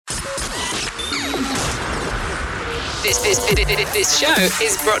This show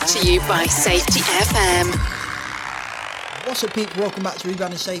is brought to you by Safety FM. What's up, people? Welcome back to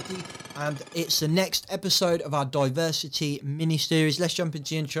Rebound and Safety, and it's the next episode of our diversity mini-series. Let's jump into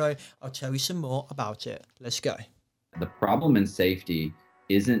the intro. I'll tell you some more about it. Let's go. The problem in safety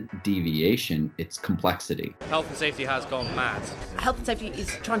isn't deviation, it's complexity. Health and safety has gone mad. Health and safety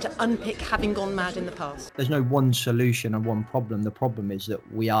is trying to unpick having gone mad in the past. There's no one solution and one problem. The problem is that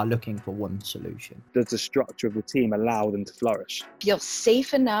we are looking for one solution. Does the structure of the team allow them to flourish? Feel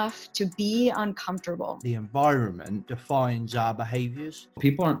safe enough to be uncomfortable. The environment defines our behaviours.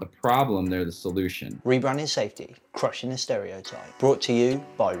 People aren't the problem, they're the solution. Rebranding Safety, crushing the stereotype. Brought to you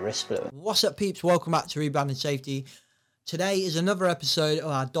by Riskfluent. What's up, peeps? Welcome back to Rebound and Safety. Today is another episode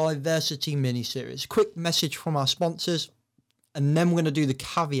of our diversity mini-series. Quick message from our sponsors, and then we're going to do the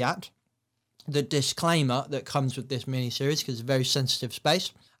caveat, the disclaimer that comes with this mini-series, because it's a very sensitive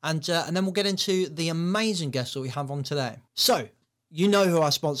space. And then we'll get into the amazing guests that we have on today. So, you know who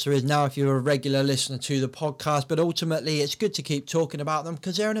our sponsor is now if you're a regular listener to the podcast, but ultimately it's good to keep talking about them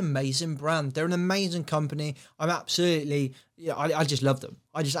because they're an amazing brand. They're an amazing company. I just love them.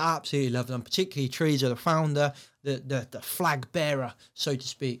 I just absolutely love them, particularly Teresa, the founder, the flag bearer, so to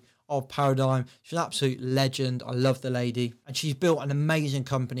speak, of Paradigm. She's an absolute legend. I love the lady. And she's built an amazing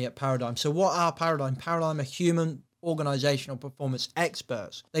company at Paradigm. So what are Paradigm? Paradigm are human organizational performance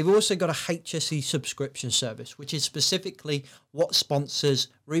experts. They've also got a HSE subscription service, which is specifically what sponsors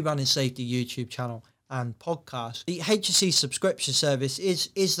Rebound and Safety YouTube channel and podcast. The HSE subscription service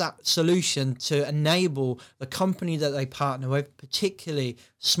is that solution to enable the company that they partner with, particularly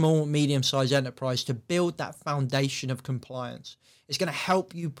small, medium-sized enterprise, to build that foundation of compliance. It's going to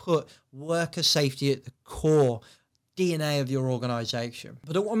help you put worker safety at the core DNA of your organization.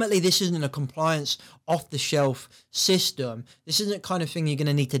 But ultimately, this isn't a compliance off-the-shelf system. This isn't the kind of thing you're going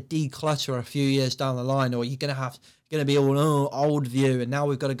to need to declutter a few years down the line, or you're going to be all old view, and now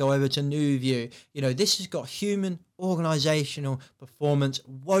we've got to go over to new view. You know, this has got human organizational performance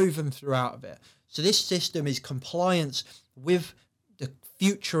woven throughout of it. So this system is compliance with the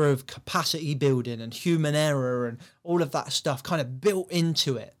future of capacity building and human error and all of that stuff kind of built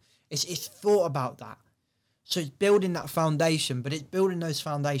into it. It's thought about that. So it's building that foundation, but it's building those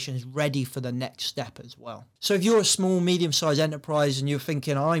foundations ready for the next step as well. So if you're a small, medium-sized enterprise and you're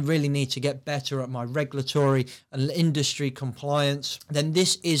thinking, I really need to get better at my regulatory and industry compliance, then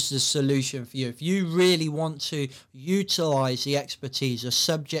this is the solution for you. If you really want to utilize the expertise, the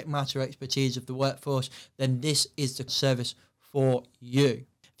subject matter expertise of the workforce, then this is the service for you.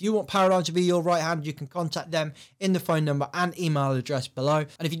 If you want Paradigm to be your right hand, you can contact them in the phone number and email address below.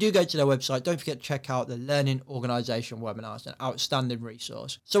 And if you do go to their website, don't forget to check out the Learning Organisation webinars, an outstanding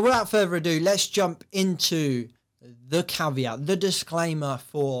resource. So without further ado, let's jump into the caveat, the disclaimer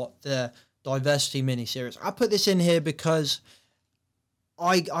for the diversity mini-series. I put this in here because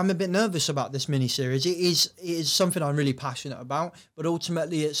I'm a bit nervous about this mini-series. It is something I'm really passionate about, but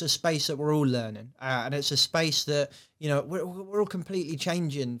ultimately it's a space that we're all learning. And it's a space that, you know, we're all completely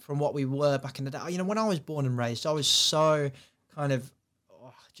changing from what we were back in the day. You know, when I was born and raised, I was so kind of,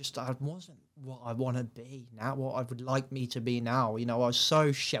 I wasn't what I want to be now, what I would like me to be now. You know, I was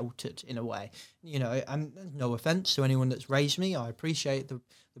so sheltered in a way, you know, and no offense to anyone that's raised me. I appreciate the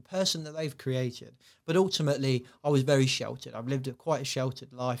person that they've created. But ultimately, I was very sheltered. I've lived quite a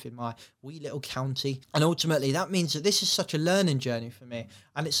sheltered life in my wee little county. And ultimately, that means that this is such a learning journey for me.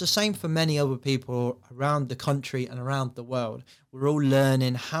 And it's the same for many other people around the country and around the world. We're all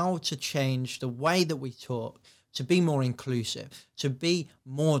learning how to change the way that we talk, to be more inclusive, to be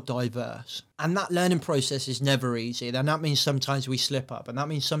more diverse. And that learning process is never easy. And that means sometimes we slip up. And that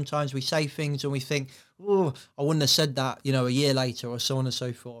means sometimes we say things and we think, oh, I wouldn't have said that, you know, a year later, or so on and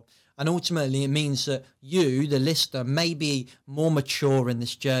so forth. And ultimately, it means that you, the listener, may be more mature in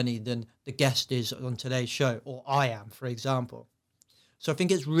this journey than the guest is on today's show, or I am, for example. So I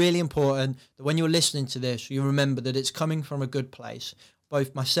think it's really important that when you're listening to this, you remember that it's coming from a good place.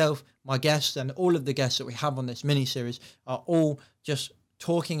 Both myself, my guests, and all of the guests that we have on this mini-series are all just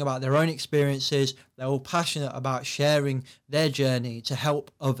talking about their own experiences. They're all passionate about sharing their journey to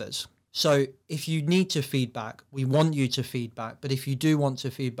help others. So if you need to feedback, we want you to feedback. But if you do want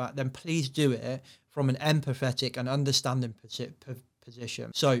to feedback, then please do it from an empathetic and understanding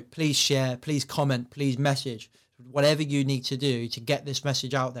position. So please share, please comment, please message, whatever you need to do to get this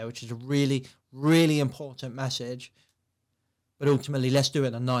message out there, which is a really, really important message. But ultimately, let's do it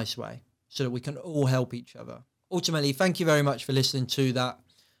in a nice way so that we can all help each other. Ultimately, thank you very much for listening to that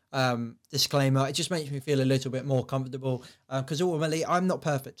disclaimer. It just makes me feel a little bit more comfortable because ultimately I'm not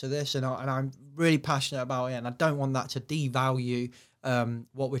perfect to this, and I'm really passionate about it, and I don't want that to devalue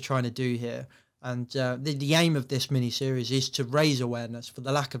what we're trying to do here. And the aim of this mini-series is to raise awareness for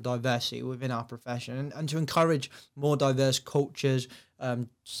the lack of diversity within our profession and to encourage more diverse cultures,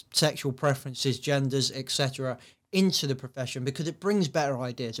 sexual preferences, genders, etc. into the profession, because it brings better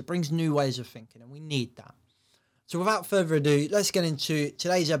ideas, it brings new ways of thinking, and we need that. So without further ado, let's get into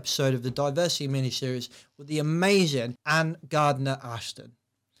today's episode of the Diversity mini-series with the amazing Anne Gardner-Ashton.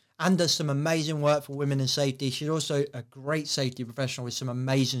 Anne does some amazing work for women in safety. She's also a great safety professional with some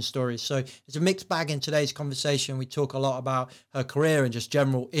amazing stories. So it's a mixed bag in today's conversation. We talk a lot about her career and just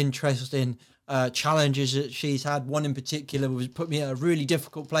general interest in challenges that she's had. One in particular was put me in a really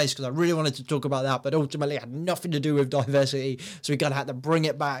difficult place because I really wanted to talk about that, but ultimately it had nothing to do with diversity. So we kind of had to bring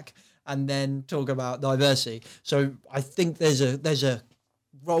it back and then talk about diversity. So I think there's a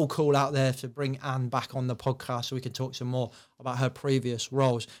roll call out there to bring Anne back on the podcast so we can talk some more about her previous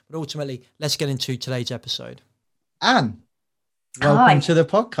roles. But ultimately, let's get into today's episode. Anne, welcome to the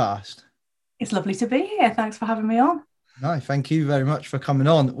podcast. It's lovely to be here. Thanks for having me on. No, thank you very much for coming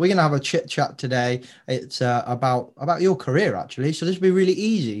on. We're going to have a chit chat today. It's about your career, actually. So this will be really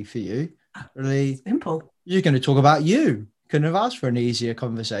easy for you. Really simple. You're going to talk about you. Couldn't have asked for an easier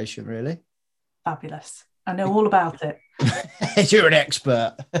conversation, really. Fabulous. I know all about it. You're an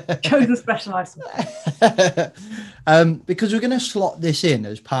expert. Chosen specialised. Because we're going to slot this in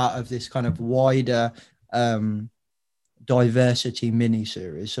as part of this kind of wider diversity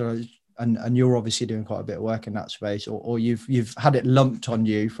mini-series. So, and you're obviously doing quite a bit of work in that space, or you've had it lumped on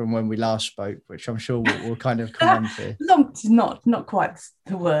you from when we last spoke, which I'm sure we'll kind of come on to. Lumped is not quite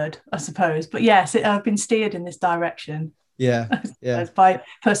the word, I suppose. But yes, I've been steered in this direction. Yeah. My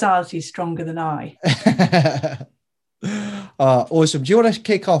personality is stronger than I. Awesome. Do you want to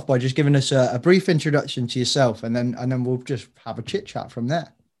kick off by just giving us a brief introduction to yourself, and then we'll just have a chit chat from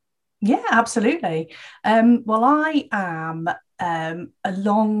there? Yeah, absolutely. Well, I am a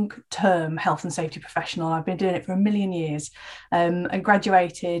long-term health and safety professional. I've been doing it for a million years, and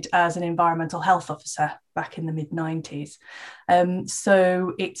graduated as an environmental health officer back in the mid-90s.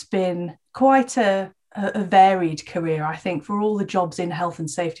 So it's been quite a varied career. I think for all the jobs in health and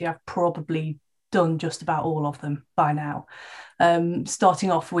safety, I've probably done just about all of them by now.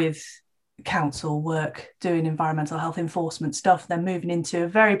 Starting off with council work, doing environmental health enforcement stuff, then moving into a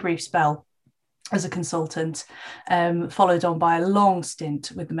very brief spell as a consultant, followed on by a long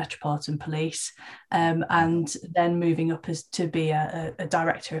stint with the Metropolitan Police, and then moving up as to be a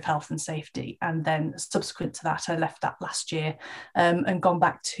director of health and safety. And then subsequent to that, I left that last year and gone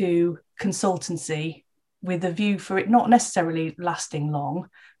back to consultancy with a view for it not necessarily lasting long,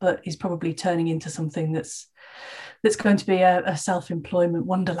 but is probably turning into something that's going to be a self-employment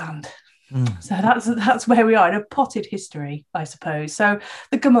wonderland. So that's where we are, in a potted history, I suppose. So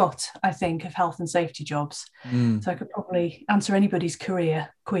the gamut, I think, of health and safety jobs. So I could probably answer anybody's career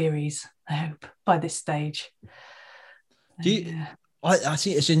queries, I hope, by this stage. I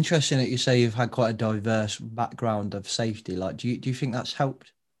think it's interesting that you say you've had quite a diverse background of safety. Like, do you think that's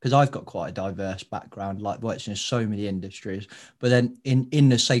helped? Because I've got quite a diverse background, like worked in so many industries. But then in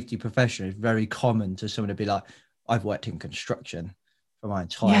the safety profession, it's very common to someone to be like, I've worked in construction for my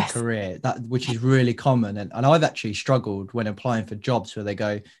entire career, which is really common. And I've actually struggled when applying for jobs where they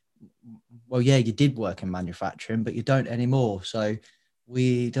go, well, yeah, you did work in manufacturing, but you don't anymore. So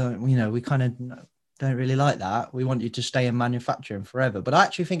we don't, we kind of don't really like that. We want you to stay in manufacturing forever. But I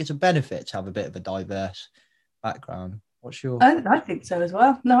actually think it's a benefit to have a bit of a diverse background. What's your... I think so as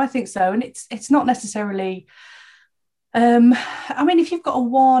well. No, I think so. And it's not necessarily, I mean, if you've got a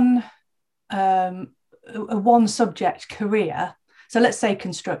one subject career, so let's say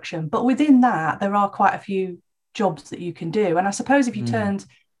construction, but within that, there are quite a few jobs that you can do. And I suppose if you turned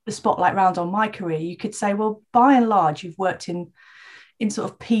the spotlight round on my career, you could say, well, by and large, you've worked in sort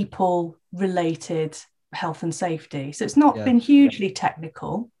of people related health and safety. So it's not been hugely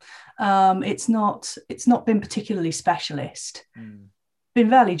technical. It's not been particularly specialist, been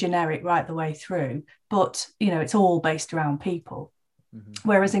fairly generic right the way through, but, it's all based around people.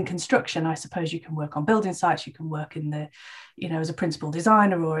 Whereas in construction, I suppose you can work on building sites, you can work in the, as a principal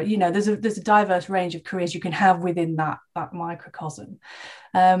designer, or, there's a diverse range of careers you can have within that microcosm.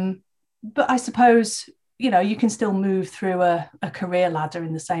 But I suppose, you can still move through a career ladder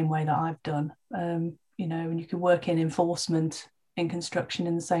in the same way that I've done, and you can work in enforcement in construction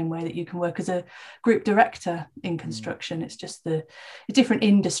in the same way that you can work as a group director in construction. It's just the different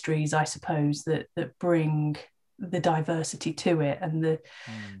industries, I suppose, that bring the diversity to it, and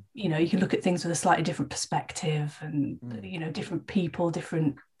you can look at things with a slightly different perspective, and different people,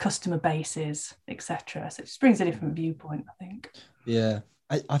 different customer bases, etc. So it just brings a different viewpoint, I think.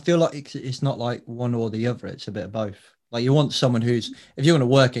 I feel like it's not like one or the other, it's a bit of both. Like you want someone who's, if you want to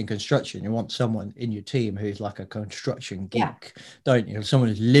work in construction, you want someone in your team who's like a construction geek, don't you? Someone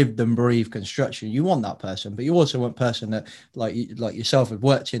who's lived and breathed construction. You want that person, but you also want a person that like yourself have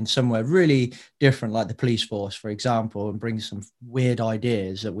worked in somewhere really different, like the police force, for example, and brings some weird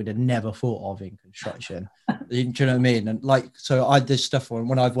ideas that we'd have never thought of in construction. Do you know what I mean? And like, so I did stuff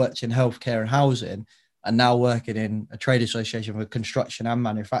when I've worked in healthcare and housing, and now working in a trade association for construction and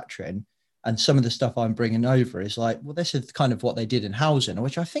manufacturing. And some of the stuff I'm bringing over is like, well, this is kind of what they did in housing,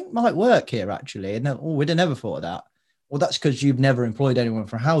 which I think might work here actually. And we'd have never thought of that. Well, that's because you've never employed anyone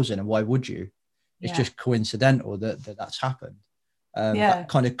for housing, and why would you? It's just coincidental that that's happened. That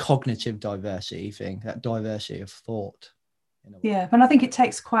kind of cognitive diversity thing, that diversity of thought. Yeah, and I think it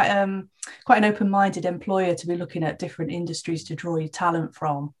takes quite an open-minded employer to be looking at different industries to draw your talent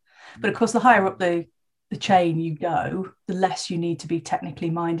from. But of course, the higher up the chain you go, the less you need to be technically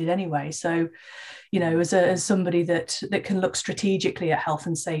minded anyway. So, as somebody that can look strategically at health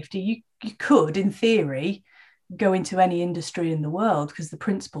and safety, you could, in theory, go into any industry in the world because the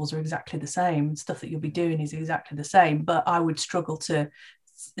principles are exactly the same. Stuff that you'll be doing is exactly the same. But I would struggle to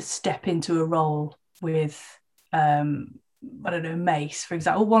step into a role with, Mace, for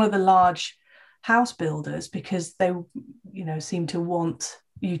example, one of the large house builders, because they, seem to want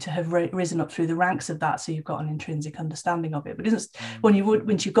you to have risen up through the ranks of that, so you've got an intrinsic understanding of it. But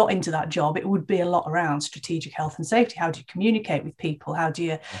once you got into that job, it would be a lot around strategic health and safety. How do you communicate with people? How do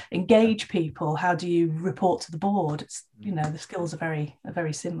you engage people? How do you report to the board? It's, the skills are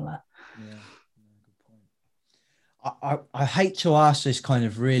very similar. Yeah, good point. I hate to ask this kind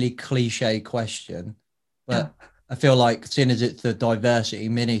of really cliche question, but I feel like seeing as it's the diversity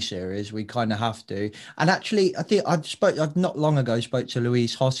mini series, we kind of have to. And actually, I think I've not long ago spoke to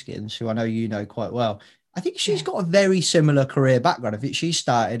Louise Hoskins, who I know you know quite well. I think she's got a very similar career background. I think she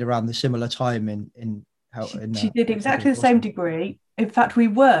started around the similar time she did exactly the same degree. In fact, we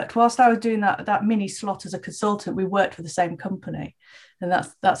worked whilst I was doing that mini slot as a consultant. We worked for the same company, and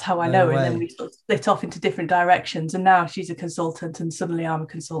that's how I know her. And then we sort of split off into different directions. And now she's a consultant, and suddenly I'm a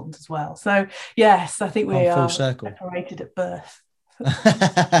consultant as well. So yes, I think we are separated at birth.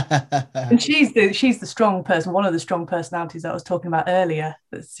 And she's the strong person, one of the strong personalities that I was talking about earlier,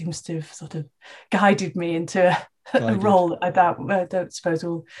 that seems to have sort of guided me into a role that I don't suppose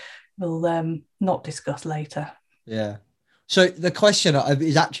we'll not discuss later. Yeah. So the question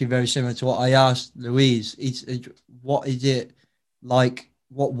is actually very similar to what I asked Louise. What is it like?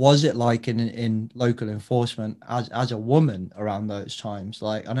 What was it like in local enforcement as a woman around those times?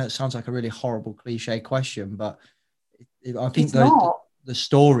 Like, I know it sounds like a really horrible cliche question, but I think the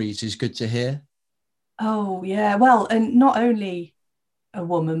stories is good to hear. Oh yeah, well, and not only a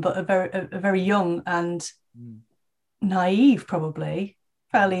woman, but a very young and naive, probably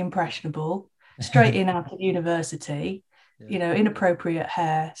fairly impressionable, straight in out of university. Inappropriate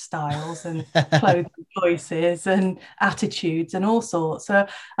hairstyles and clothing choices and attitudes and all sorts. So,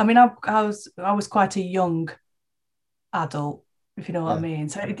 I mean, I was quite a young adult, if you know what I mean.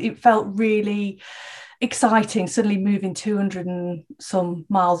 So it felt really exciting, suddenly moving 200 and some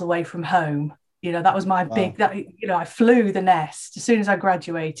miles away from home. That was my big, I flew the nest. As soon as I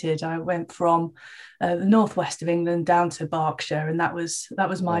graduated, I went from the northwest of England down to Berkshire, and that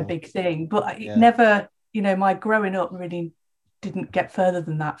was my big thing. But it never, my growing up really didn't get further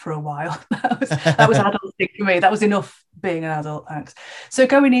than that for a while. that was adult thing for me. That was enough being an adult, thanks. So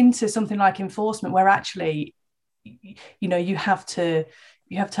going into something like enforcement, where actually, you have to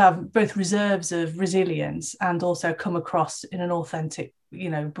have both reserves of resilience and also come across in an authentic,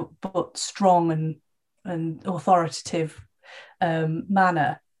 but strong and authoritative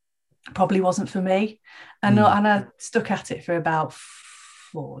manner, probably wasn't for me. And I stuck at it for about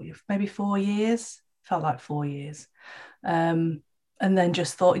 4 years. Felt like 4 years. And then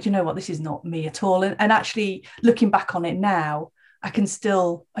just thought, this is not me at all. And actually looking back on it now, I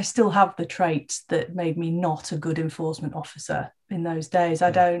still have the traits that made me not a good enforcement officer in those days.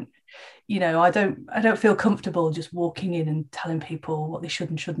 I don't feel comfortable just walking in and telling people what they should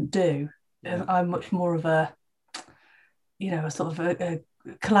and shouldn't do. I'm much more of a sort of a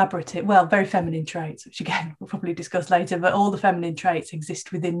collaborative, very feminine traits, which again we'll probably discuss later, but all the feminine traits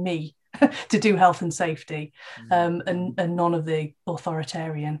exist within me to do health and safety, and none of the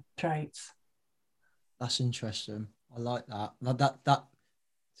authoritarian traits. That's interesting. I like that. That's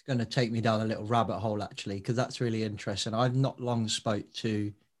going to take me down a little rabbit hole actually, because that's really interesting. I've not long spoke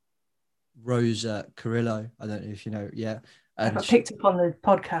to Rosa Carrillo. I don't know if you know. Yeah. And I picked up on the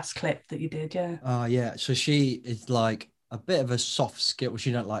podcast clip that you did. Yeah. Yeah. So she is like a bit of a soft skill.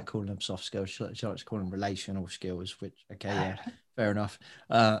 She don't like calling them soft skills. She likes to call them relational skills, which, fair fair enough.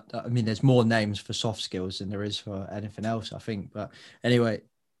 I mean, there's more names for soft skills than there is for anything else, I think. But anyway,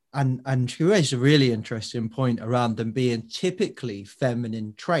 and she raised a really interesting point around them being typically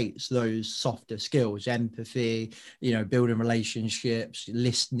feminine traits, those softer skills, empathy, building relationships,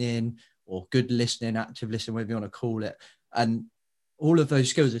 listening, or good listening, active listening, whatever you want to call it. And all of those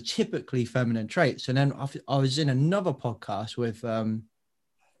skills are typically feminine traits. And then I was in another podcast with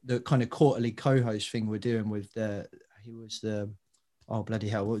the kind of quarterly co-host thing we're doing with he was the, oh bloody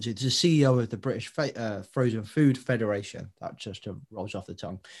hell, what was it? The CEO of the British Frozen Food Federation. That just rolls off the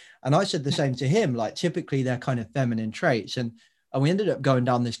tongue. And I said the same to him, like typically they're kind of feminine traits. And we ended up going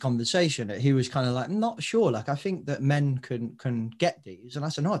down this conversation that he was kind of like, not sure. Like, I think that men can get these. And I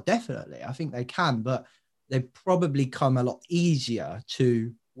said, no, definitely. I think they can, but they probably come a lot easier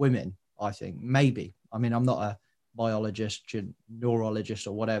to women, I think, maybe. I mean, I'm not a biologist, neurologist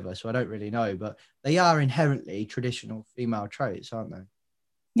or whatever, so I don't really know, but they are inherently traditional female traits, aren't they?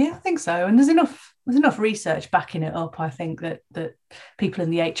 Yeah, I think so. And there's enough research backing it up, I think, that people in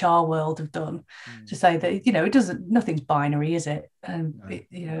the HR world have done to say that, nothing's binary, is it?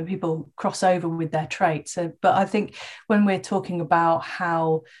 No. People cross over with their traits. But I think when we're talking about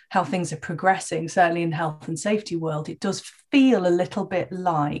how things are progressing, certainly in the health and safety world, it does feel a little bit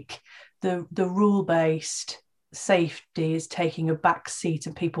like the rule-based safety is taking a back seat,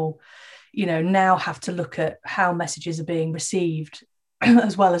 and people, now have to look at how messages are being received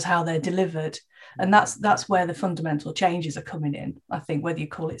as well as how they're delivered. And that's where the fundamental changes are coming in, I think, whether you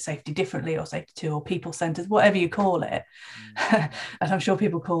call it safety differently or safety 2 or people centered, whatever you call it. And I'm sure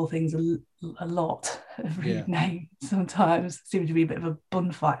people call things a lot of rude names sometimes, seem to be a bit of a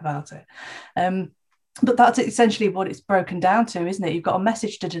bun fight about it. But that's essentially what it's broken down to, isn't it? You've got a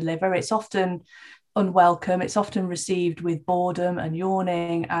message to deliver. It's often unwelcome. It's often received with boredom and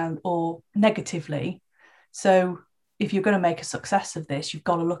yawning or negatively. So if you're going to make a success of this, you've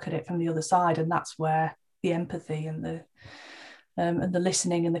got to look at it from the other side, and that's where the empathy and the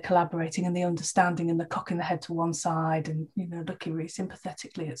listening and the collaborating and the understanding and the cocking the head to one side and looking really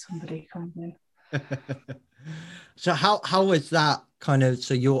sympathetically at somebody comes in. So how is that kind of?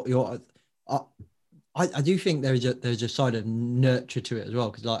 So you're I do think there's a side of nurture to it as well,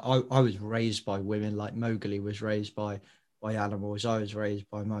 because like I was raised by women, like Mowgli was raised by animals. I was raised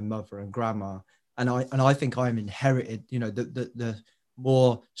by my mother and grandma. And I think I'm inherited, the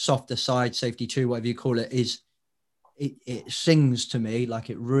more softer side, safety 2, whatever you call it, is it sings to me, like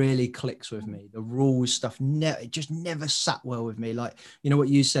it really clicks with me. The rules stuff, it just never sat well with me. Like, what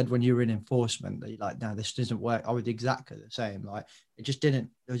you said when you were in enforcement, that you're like, no, this doesn't work. I was exactly the same. Like, it just didn't,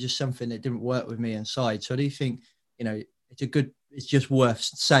 there was just something that didn't work with me inside. So I do think, it's just worth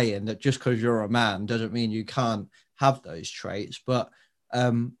saying that just because you're a man doesn't mean you can't have those traits. But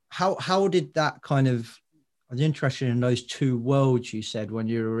how did that kind of, I was interested in those two worlds you said when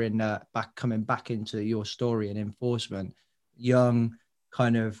you were in coming back into your story in enforcement, young,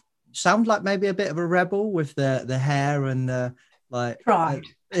 kind of sound like maybe a bit of a rebel with the hair and the like pride.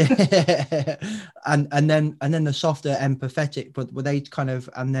 and then the softer empathetic, but were they kind of,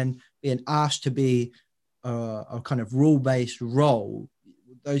 and then being asked to be a kind of rule-based role,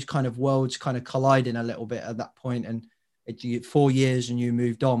 those kind of worlds kind of colliding a little bit at that point, and 4 years and you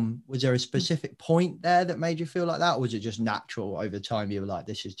moved on. Was there a specific point there that made you feel like that, or was it just natural over time? You were like,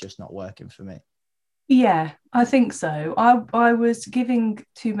 this is just not working for me. Yeah, I think so. I was giving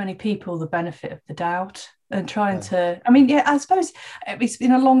too many people the benefit of the doubt and trying to, I suppose it's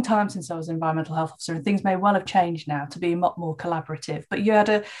been a long time since I was an environmental health officer, and things may well have changed now to be a lot more collaborative. But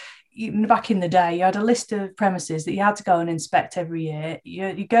back in the day, you had a list of premises that you had to go and inspect every year.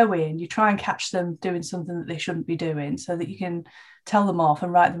 You go in, you try and catch them doing something that they shouldn't be doing, so that you can tell them off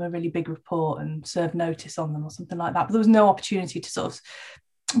and write them a really big report and serve notice on them or something like that. But there was no opportunity to sort of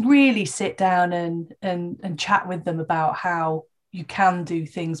really sit down and chat with them about how you can do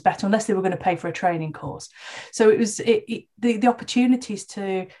things better, unless they were going to pay for a training course. So it was the opportunities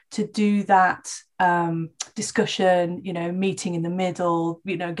to do that discussion, meeting in the middle,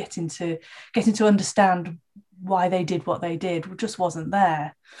 getting to understand why they did what they did just wasn't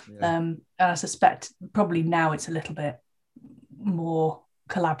there. Yeah. And I suspect probably now it's a little bit more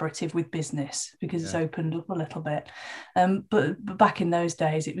collaborative with business because it's opened up a little bit. But back in those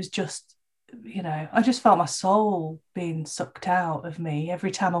days, it was just, I just felt my soul being sucked out of me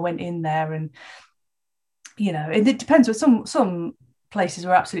every time I went in there. And, it depends. With some places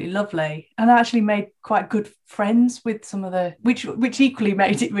were absolutely lovely, and I actually made quite good friends with some of the, which equally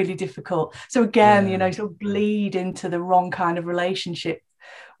made it really difficult. So again, sort of bleed into the wrong kind of relationship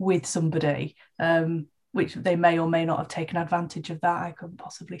with somebody. which they may or may not have taken advantage of that. I couldn't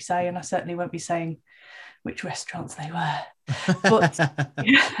possibly say, and I certainly won't be saying which restaurants they were. But,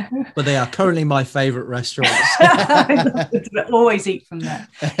 but they are currently my favourite restaurants. I always eat from there.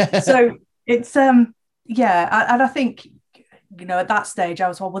 So it's yeah, and I think, you know, at that stage I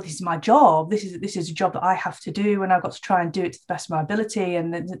was, well, this is my job. This is a job that I have to do, and I've got to try and do it to the best of my ability.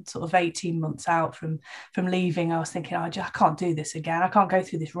 And then sort of 18 months out from leaving, I was thinking, I can't do this again. I can't go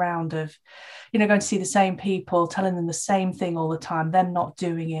through this round of, you know, going to see the same people, telling them the same thing all the time, them not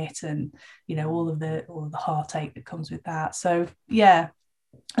doing it, and, you know, all of the heartache that comes with that. So yeah.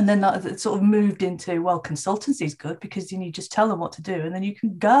 And then that sort of moved into, well, consultancy is good because then you just tell them what to do and then you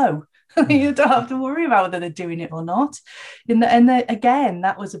can go. You don't have to worry about whether they're doing it or not. Again,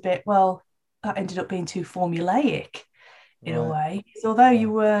 that was a bit, well, that ended up being too formulaic in a way. So although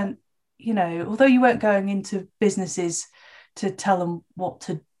you weren't going into businesses to tell them what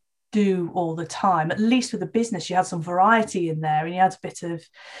to do all the time, at least with a business, you had some variety in there, and you had a bit of,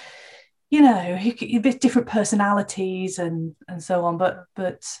 you know, a bit different personalities and so on.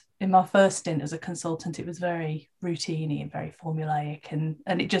 But in my first stint as a consultant, it was very routine and very formulaic. And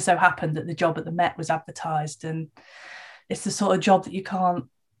it just so happened that the job at the Met was advertised, and it's the sort of job that you can't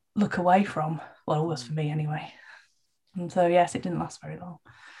look away from. Well, it was for me anyway. And so, yes, it didn't last very long.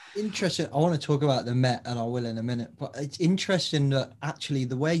 Interesting. I want to talk about the Met, and I will in a minute. But it's interesting that actually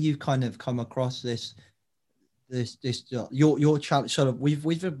the way you've kind of come across this your challenge. Sort of,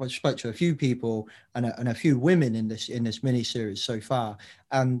 we've spoke to a few people and a few women in this mini series so far,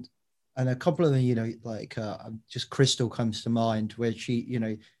 and a couple of them, you know, like just Crystal comes to mind, where she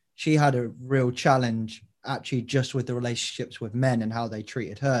had a real challenge actually just with the relationships with men and how they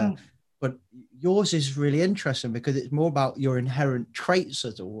treated her. But yours is really interesting because it's more about your inherent traits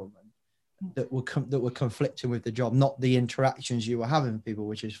as a woman that were conflicting with the job, not the interactions you were having with people,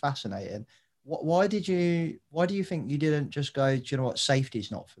 which is fascinating. Why do you think you didn't just go, do you know what, safety's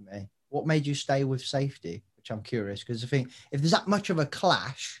not for me? What made you stay with safety? Which I'm curious, because I think if there's that much of a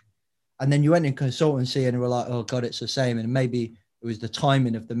clash, and then you went in consultancy and were like, oh God, it's the same, and maybe it was the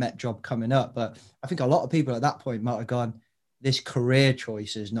timing of the Met job coming up, but I think a lot of people at that point might have gone, this career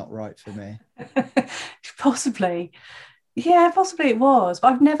choice is not right for me. Possibly. Yeah, possibly it was,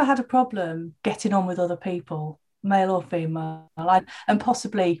 but I've never had a problem getting on with other people, male or female, and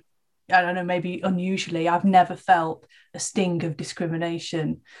possibly, I don't know, maybe unusually, I've never felt a sting of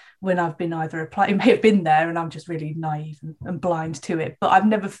discrimination when I've been either applying. It may have been there and I'm just really naive and blind to it, but I've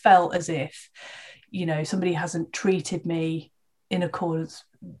never felt as if, you know, somebody hasn't treated me in accordance,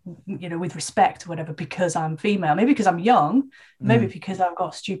 you know, with respect or whatever, because I'm female, maybe because I'm young, maybe because I've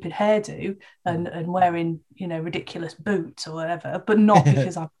got a stupid hairdo and wearing, you know, ridiculous boots or whatever, but not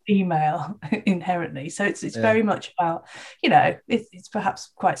because I'm female inherently. So it's very much about, you know, it's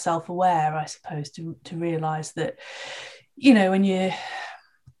perhaps quite self-aware, I suppose, to realise that, you know, when you're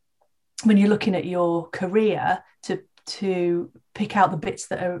looking at your career, to pick out the bits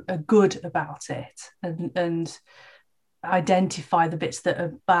that are good about it and identify the bits that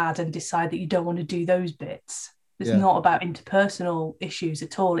are bad and decide that you don't want to do those bits. It's not about interpersonal issues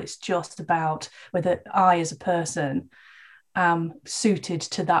at all. It's just about whether I, as a person, am suited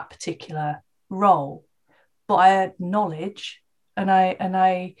to that particular role. But I had knowledge, and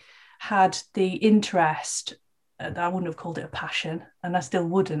I had the interest. I wouldn't have called it a passion, and I still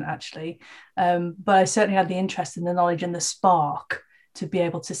wouldn't actually. But I certainly had the interest and the knowledge and the spark to be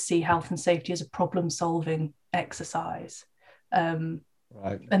able to see health and safety as a problem-solving exercise.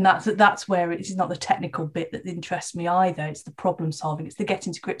 Right. And that's where it's not the technical bit that interests me either. It's the problem solving. It's the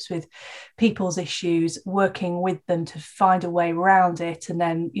getting to grips with people's issues, working with them to find a way around it, and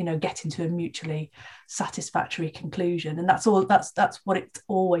then, you know, getting to a mutually satisfactory conclusion. And that's all. That's what it's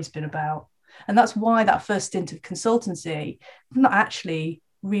always been about. And that's why that first stint of consultancy was not actually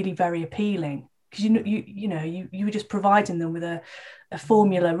really very appealing, because you were just providing them with a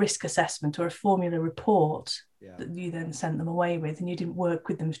formula risk assessment or a formula report that you then sent them away with, and you didn't work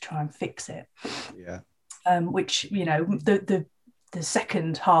with them to try and fix it. Which, you know, the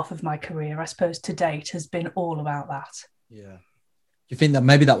second half of my career, I suppose, to date has been all about that. Do you think that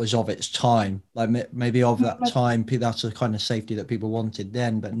maybe that was of its time, like maybe of that time, that's the kind of safety that people wanted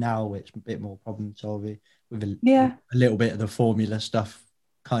then, but now it's a bit more problem solving with a little bit of the formula stuff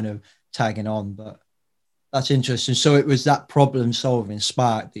kind of tagging on? But that's interesting. So it was that problem solving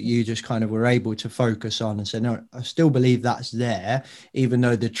spark that you just kind of were able to focus on and say, no, I still believe that's there, even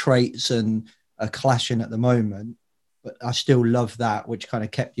though the traits and are clashing at the moment, but I still love that, which kind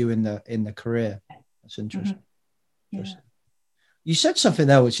of kept you in the career. That's interesting. You said something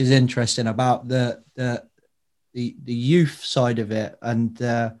there which is interesting about the youth side of it, and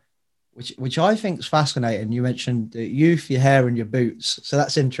which I think is fascinating. You mentioned the youth, your hair, and your boots, so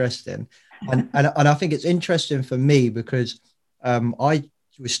that's interesting, and I think it's interesting for me because I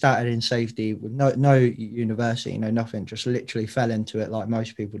was started in safety with no university, nothing, just literally fell into it like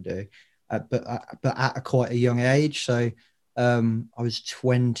most people do, but at quite a young age. So I was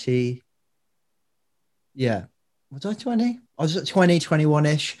 20. Yeah, was I 20? I was at 20,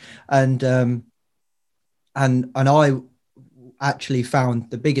 21-ish, and I actually found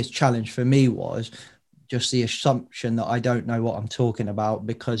the biggest challenge for me was just the assumption that I don't know what I'm talking about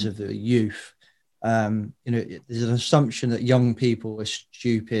because of the youth. There's an assumption that young people are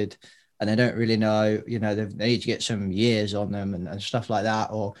stupid and they don't really know, they need to get some years on them and stuff like that.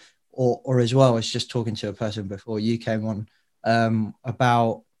 Or as well, I was just talking to a person before you came on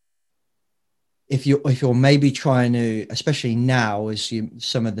about if you're maybe trying to, especially now, as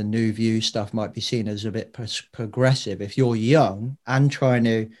some of the new view stuff might be seen as a bit progressive. If you're young and trying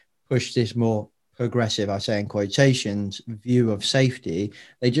to push this more progressive, I say in quotations, view of safety,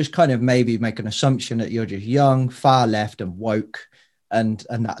 they just kind of maybe make an assumption that you're just young, far left, and woke, and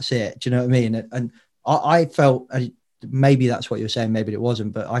that's it. Do you know what I mean? And I felt maybe that's what you're saying, maybe it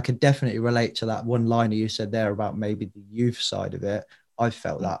wasn't, but I could definitely relate to that one liner you said there about maybe the youth side of it. I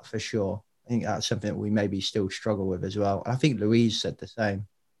felt that for sure. I think that's something that we maybe still struggle with as well. I think Louise said the same.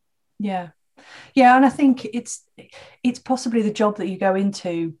 Yeah, and I think it's possibly the job that you go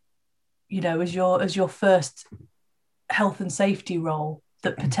into, as your first health and safety role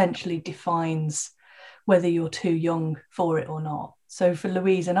that potentially defines whether you're too young for it or not. So for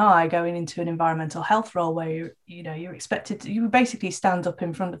Louise and I, going into an environmental health role where you're expected to, you basically stand up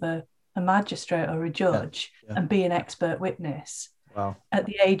in front of a magistrate or a judge and be an expert witness. Wow. At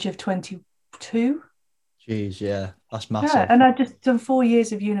the age of 22. Jeez, yeah, that's massive. Yeah, and I just done 4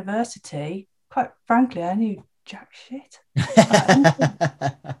 years of university. Quite frankly, I knew jack shit.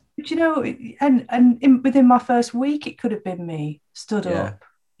 But, within my first week, it could have been me stood up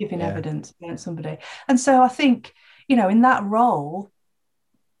giving evidence against somebody. And so I think, in that role,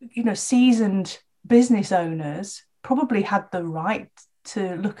 seasoned business owners probably had the right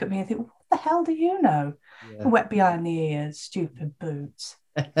to look at me and think, what the hell do you know? Yeah. Wet behind the ears, stupid boots.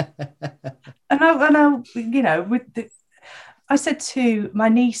 I said to my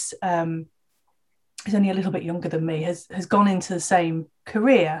niece, who's only a little bit younger than me, has gone into the same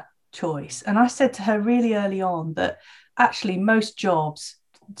career choice. And I said to her really early on that actually most jobs,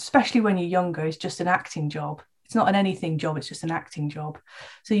 especially when you're younger, is just an acting job. It's not an anything job, it's just an acting job.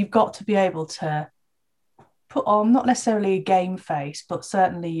 So you've got to be able to put on not necessarily a game face, but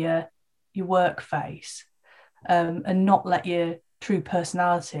certainly your work face, and not let your true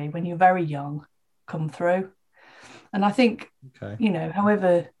personality when you're very young come through. And I think,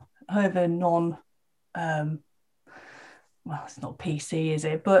 however non, well, it's not PC, is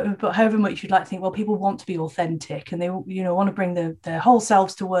it? But however much you'd like to think, well, people want to be authentic and they, want to bring their whole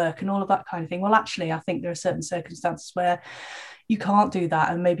selves to work and all of that kind of thing. Well, actually, I think there are certain circumstances where you can't do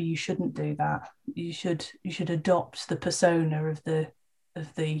that, and maybe you shouldn't do that. You should adopt the persona of the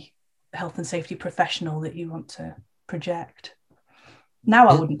health and safety professional that you want to project. Now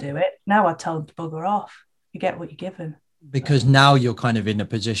I wouldn't do it. Now I'd tell them to bugger off. You get what you're given. Because now you're kind of in a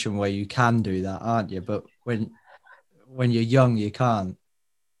position where you can do that, aren't you? But when you're young, you can't.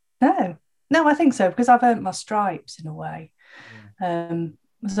 No, I think so, because I've earned my stripes in a way. Yeah.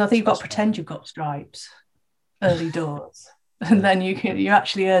 So I think you've got to pretend you've got stripes early doors, and then you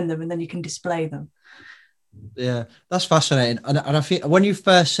actually earn them, and then you can display them. Yeah, that's fascinating. And I feel when you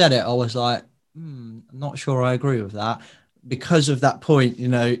first said it, I was like, I'm not sure I agree with that. Because of that point,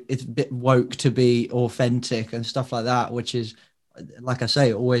 it's a bit woke to be authentic and stuff like that, which is, like I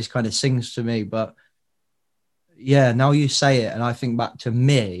say, it always kind of sings to me. But yeah, now you say it, and I think back to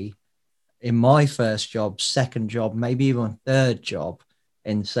me in my first job, second job, maybe even third job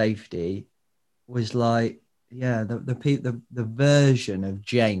in safety, was like, yeah, the version of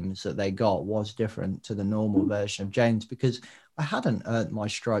James that they got was different to the normal version of James, because I hadn't earned my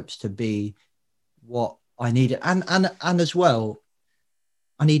stripes to be what I needed, and as well,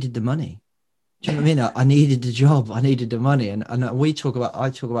 I needed the money. Do you know what I mean? I needed the job, I needed the money, and I talk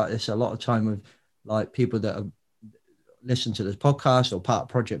about this a lot of time with like people that have listened to this podcast or part of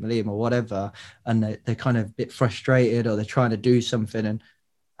Project Millennium or whatever, and they're kind of a bit frustrated, or they're trying to do something,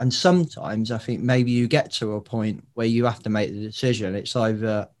 and sometimes I think maybe you get to a point where you have to make the decision. It's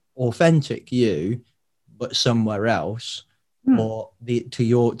either authentic you, but somewhere else. Or to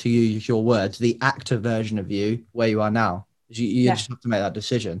use your words, the actor version of you where you are now. You just have to make that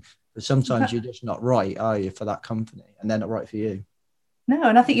decision. But sometimes you're just not right, are you, for that company, and they're not right for you. No,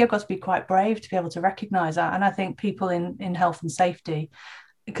 and I think you've got to be quite brave to be able to recognise that. And I think people in health and safety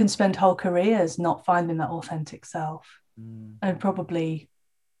can spend whole careers not finding that authentic self, and probably,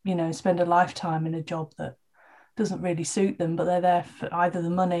 you know, spend a lifetime in a job that doesn't really suit them, but they're there for either the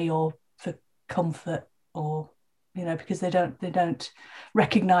money or for comfort, or, you know, because they don't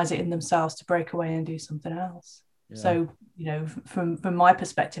recognize it in themselves to break away and do something else. So, you know, from my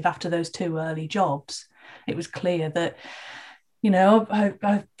perspective, after those 2 early jobs, it was clear that, you know,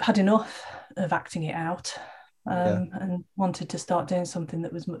 I've had enough of acting it out, and wanted to start doing something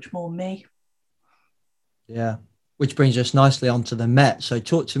that was much more me. Yeah. Which brings us nicely onto the Met. So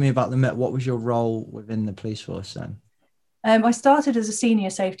talk to me about the Met. What was your role within the police force then? I started as a senior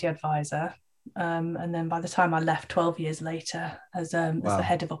safety advisor, and then by the time I left 12 years later as the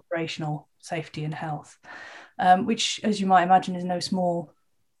head of operational safety and health, which, as you might imagine, is no small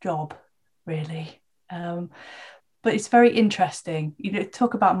job, really. But it's very interesting. You know,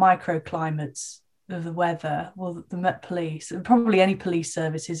 talk about microclimates of the weather. Well, the Met Police, and probably any police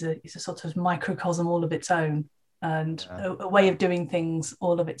service, is a sort of microcosm all of its own, and a way of doing things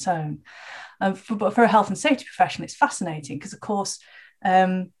all of its own. But for a health and safety professional, it's fascinating because, of course,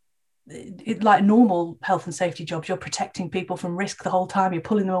 like normal health and safety jobs, you're protecting people from risk the whole time. You're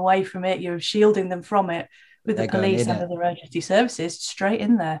pulling them away from it. You're shielding them from it. With the police and other emergency services, straight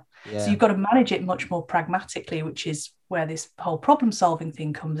in there. So you've got to manage it much more pragmatically, which is where this whole problem-solving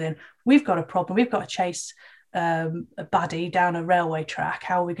thing comes in. We've got a problem. We've got to chase a baddie down a railway track.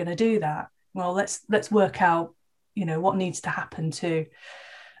 How are we going to do that? Well, let's work out, you know, what needs to happen to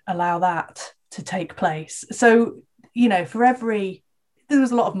allow that to take place. So, you know, there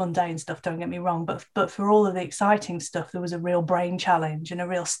was a lot of mundane stuff, don't get me wrong, but for all of the exciting stuff, there was a real brain challenge and a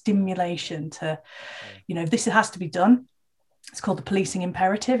real stimulation to, you know, this has to be done. It's called the policing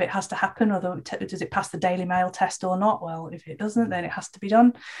imperative. It has to happen, although does it pass the Daily Mail test or not? Well, if it doesn't, then it has to be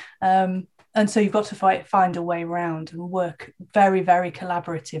done. And so you've got to find a way around and work very, very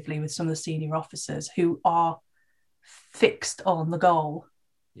collaboratively with some of the senior officers who are fixed on the goal.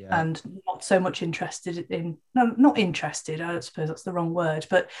 And not so much interested in, no, not interested, I suppose that's the wrong word,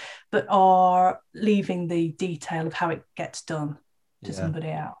 but are leaving the detail of how it gets done to somebody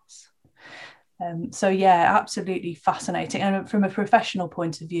else. So yeah, absolutely fascinating. And from a professional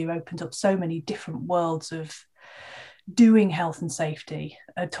point of view, opened up so many different worlds of doing health and safety,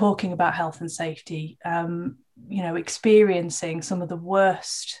 talking about health and safety, you know, experiencing some of the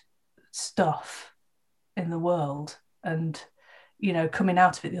worst stuff in the world, and, you know, coming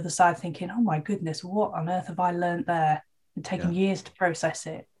out of it the other side thinking, oh my goodness, what on earth have I learned there? And taking years to process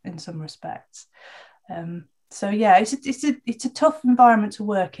it in some respects. So yeah, it's a tough environment to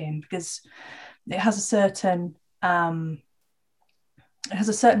work in because it has a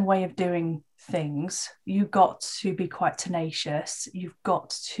certain way of doing things. You've got to be quite tenacious. You've got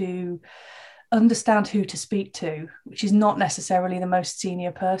to understand who to speak to, which is not necessarily the most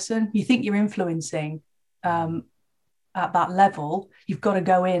senior person. You think you're influencing at that level, you've got to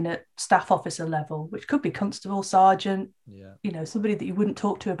go in at staff officer level, which could be constable, sergeant, you know, somebody that you wouldn't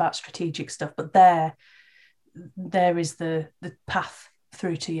talk to about strategic stuff, but there is the path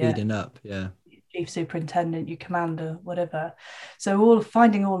through to you. Leading up, chief superintendent, your commander, whatever. So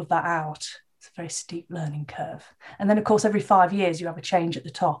finding all of that out, it's a very steep learning curve. And then, of course, every 5 years you have a change at the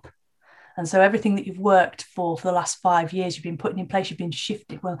top. And so everything that you've worked for the last 5 years, you've been putting in place, you've been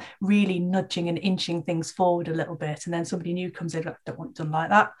shifted, well, really nudging and inching things forward a little bit. And then somebody new comes in, like, I don't want it done like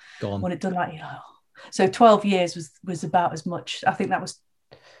that. I want it done like, you know. So 12 years was about as much. I think that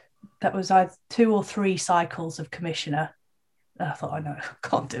was either 2 or 3 cycles of commissioner. And I thought, I know, I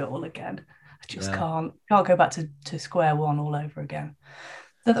can't do it all again. I just can't go back to square one all over again.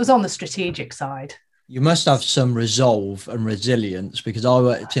 That was on the strategic side. You must have some resolve and resilience, because I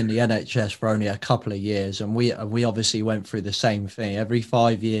worked in the NHS for only a couple of years, and we obviously went through the same thing. Every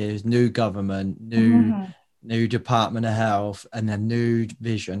 5 years, new government, new Department of Health, and then new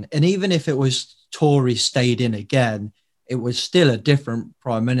vision. And even if it was Tory stayed in again, it was still a different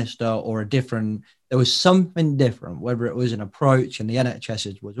prime minister or there was something different, whether it was an approach, and the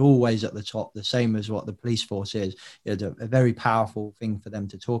NHS was always at the top, the same as what the police force is. It's a very powerful thing for them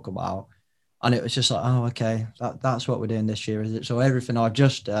to talk about. And it was just like, oh, okay, that's what we're doing this year, is it? So everything I've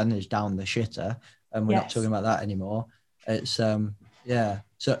just done is down the shitter, and we're not talking about that anymore. It's,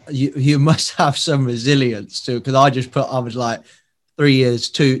 So you must have some resilience too, because I was like 3 years,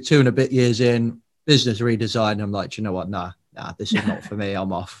 two and a bit years in, business redesign. I'm like, you know what? Nah, this is not for me.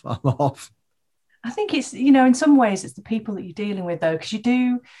 I'm off. I think it's, you know, in some ways it's the people that you're dealing with though, because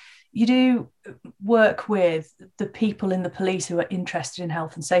you do work with the people in the police who are interested in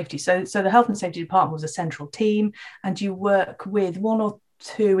health and safety. So the health and safety department was a central team, and you work with 1 or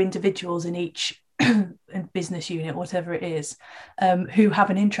 2 individuals in each business unit, whatever it is, who have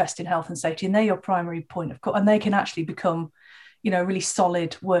an interest in health and safety, and they're your primary point of call, and they can actually become, a really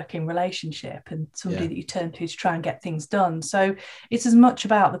solid working relationship and somebody that you turn to try and get things done. So it's as much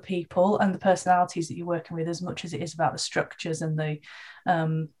about the people and the personalities that you're working with as much as it is about the structures and the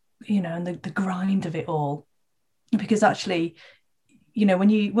and the grind of it all. Because actually,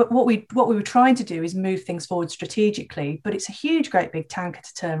 what we were trying to do is move things forward strategically, but it's a huge, great big tanker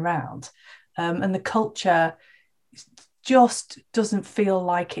to turn around, and the culture just doesn't feel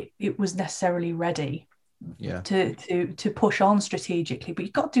like it was necessarily ready to push on strategically. But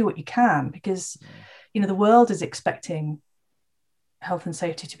you've got to do what you can, because the world is expecting health and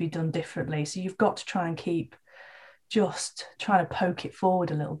safety to be done differently. So you've got to try and keep just trying to poke it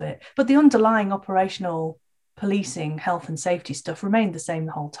forward a little bit. But the underlying operational policing, health and safety stuff remained the same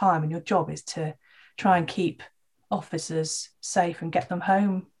the whole time. And your job is to try and keep officers safe and get them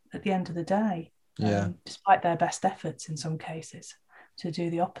home at the end of the day. Despite their best efforts in some cases to do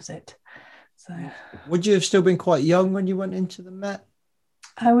the opposite. So, would you have still been quite young when you went into the Met?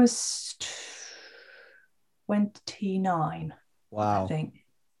 I was 29. Wow. I think.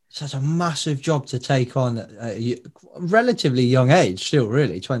 So it's a massive job to take on at a relatively young age, still,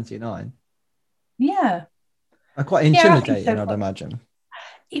 really, 29. Yeah. Quite intimidating, I'd imagine.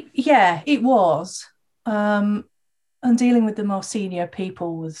 It was. And dealing with the more senior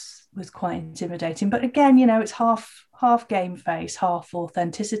people was quite intimidating. But again, it's half game face, half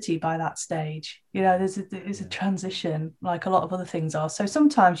authenticity by that stage. There's a transition, like a lot of other things are. So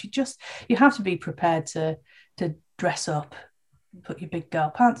sometimes you have to be prepared to dress up, put your big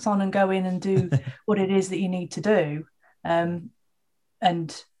girl pants on and go in and do what it is that you need to do. And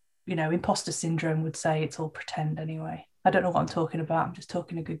imposter syndrome would say it's all pretend anyway. I don't know what I'm talking about. I'm just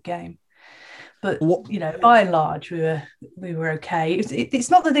talking a good game. But by and large, we were okay.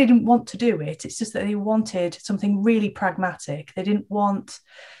 It's not that they didn't want to do it. It's just that they wanted something really pragmatic. They didn't want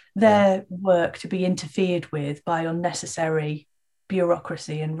their work to be interfered with by unnecessary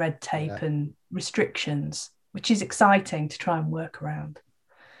bureaucracy and red tape and restrictions, which is exciting to try and work around.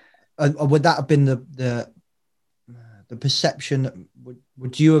 Would that have been the perception?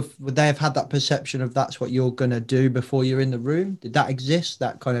 Would they have had that perception of that's what you're going to do before you're in the room? Did that exist?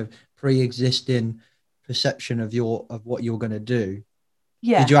 That kind of pre-existing perception of what you're going to do?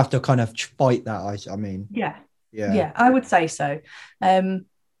 Yeah. Did you have to kind of fight that? I mean. Yeah, I would say so.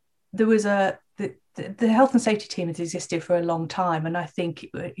 There was the health and safety team has existed for a long time, and I think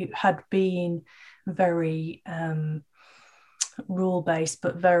it had been very rule-based,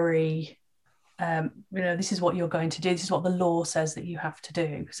 but very this is what you're going to do. This is what the law says that you have to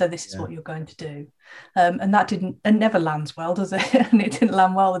do. So this is what you're going to do. And that never lands well, does it? And it didn't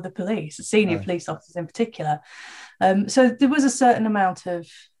land well with the police, the senior police officers in particular. So there was a certain amount of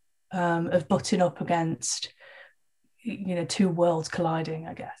butting up against, two worlds colliding,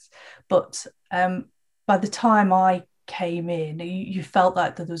 I guess. But by the time I came in, you felt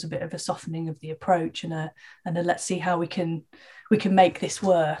like that there was a bit of a softening of the approach and a let's see how we can make this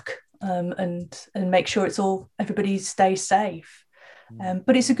work. And make sure everybody stays safe.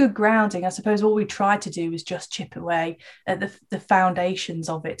 But it's a good grounding. I suppose what we tried to do was just chip away at the foundations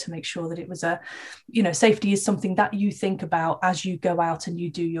of it to make sure that it was safety is something that you think about as you go out and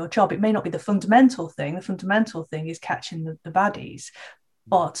you do your job. It may not be the fundamental thing. The fundamental thing is catching the baddies,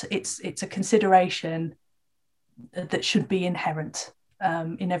 but it's a consideration that should be inherent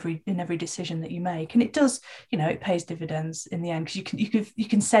in every decision that you make. And it does, it pays dividends in the end, because you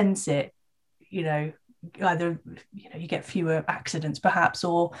can sense it, either you get fewer accidents perhaps,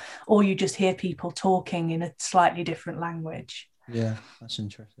 or you just hear people talking in a slightly different language. Yeah, that's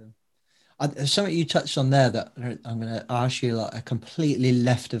interesting. Something you touched on there that I'm going to ask you, like a completely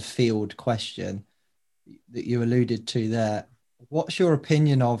left of field question that you alluded to there. What's your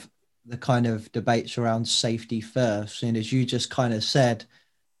opinion of the kind of debates around safety first? And as you just kind of said,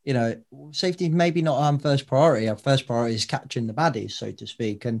 safety maybe not our first priority. Our first priority is catching the baddies, so to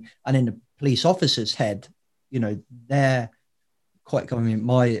speak. And in the police officer's head, they're quite,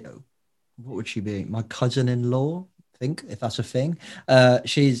 what would she be? My cousin-in-law, I think, if that's a thing.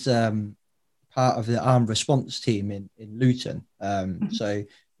 She's part of the armed response team in Luton. So,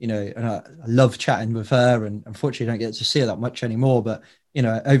 and I love chatting with her, and unfortunately don't get to see her that much anymore, but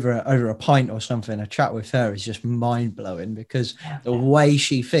over a pint or something, a chat with her is just mind blowing, because the way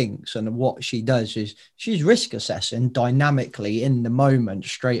she thinks and what she does is she's risk assessing dynamically in the moment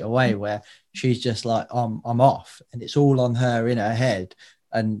straight away, where she's just like, I'm off, and it's all on her in her head,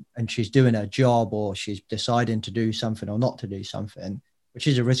 and she's doing her job, or she's deciding to do something or not to do something, which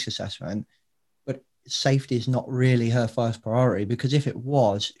is a risk assessment. But safety is not really her first priority, because if it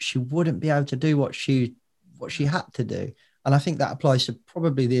was, she wouldn't be able to do what she had to do. And I think that applies to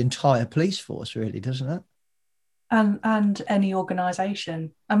probably the entire police force, really, doesn't it? And any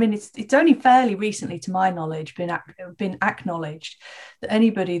organisation. I mean, it's only fairly recently, to my knowledge, been acknowledged that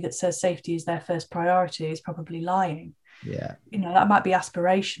anybody that says safety is their first priority is probably lying. Yeah. That might be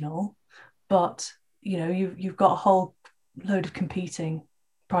aspirational, but you've got a whole load of competing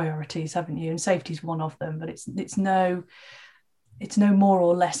priorities, haven't you? And safety is one of them, but it's no more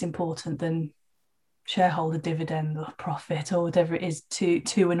or less important than shareholder dividend or profit or whatever it is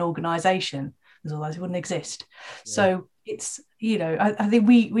to an organisation, because otherwise it wouldn't exist. Yeah. So it's, I think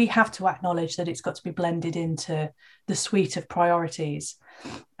we have to acknowledge that it's got to be blended into the suite of priorities.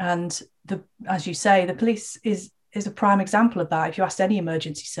 And as you say, the police is a prime example of that. If you asked any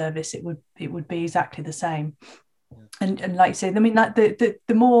emergency service, it would be exactly the same. And like you say, I mean, like the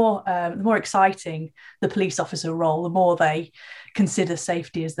more exciting the police officer role, the more they consider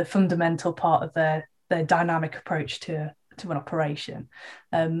safety as the fundamental part of their dynamic approach to an operation.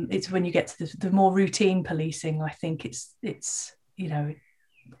 It's when you get to the more routine policing, I think it's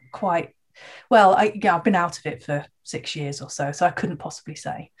quite well. I've been out of it for 6 years or so I couldn't possibly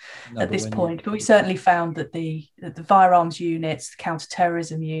say at this point. But we certainly found that the firearms units, the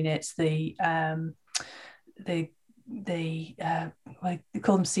counter-terrorism units, they call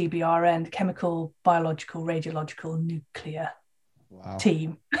them CBRN, chemical, biological, radiological, nuclear. Wow.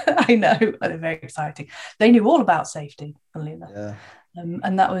 Team. I know, they're very exciting. They knew all about safety, funnily enough. Yeah.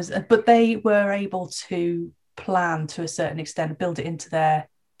 And that was, but they were able to plan to a certain extent, build it into their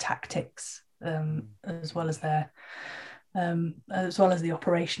tactics, as well as the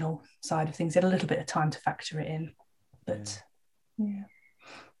operational side of things. They had a little bit of time to factor it in, but yeah.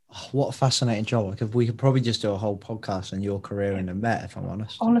 Oh, what a fascinating job! Because we could probably just do a whole podcast on your career in the Met, if I'm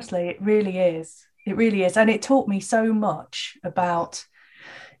honest. Honestly, it really is. It really is. And it taught me so much about,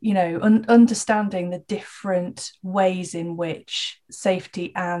 understanding the different ways in which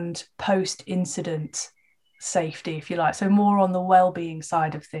safety and post-incident safety, if you like, so more on the well-being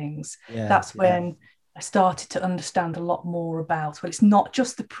side of things. Yeah, that's when I started to understand a lot more about, well, it's not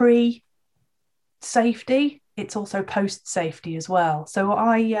just the pre-safety, it's also post-safety as well. So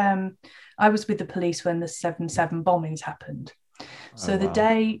I was with the police when the 7/7 bombings happened. So the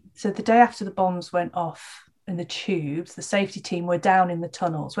day after the bombs went off in the tubes, the safety team were down in the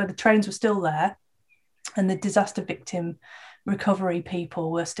tunnels where the trains were still there, and the disaster victim recovery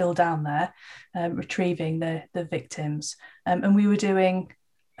people were still down there, retrieving the victims. And we were doing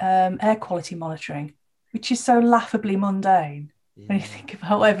air quality monitoring, which is so laughably mundane when you think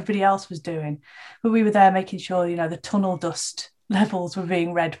about what everybody else was doing. But we were there making sure, the tunnel dust levels were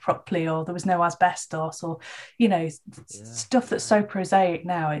being read properly, or there was no asbestos, or stuff that's so prosaic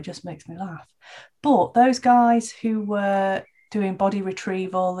now, it just makes me laugh. But those guys who were doing body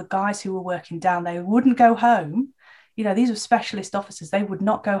retrieval, the guys who were working down, they wouldn't go home. These were specialist officers. They would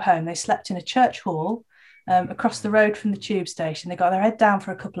not go home. They slept in a church hall across the road from the tube station. They got their head down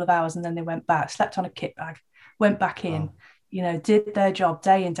for a couple of hours, and then they went back, slept on a kit bag, went back in. Wow. Did their job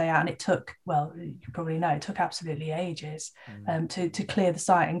day in, day out. And it took, well, you probably know, it took absolutely ages to clear the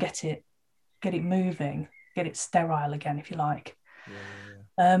site and get it moving, get it sterile again, if you like.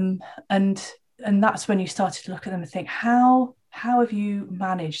 Yeah. And that's when you started to look at them and think, how have you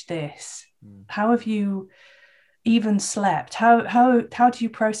managed this? How have you even slept? How do you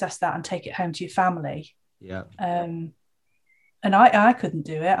process that and take it home to your family? Yeah. And I couldn't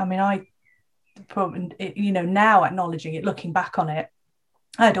do it. I mean, now acknowledging it, looking back on it,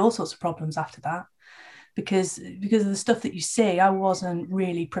 I had all sorts of problems after that because of the stuff that you see. I wasn't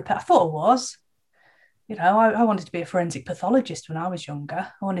really prepared. I thought I was, I wanted to be a forensic pathologist when I was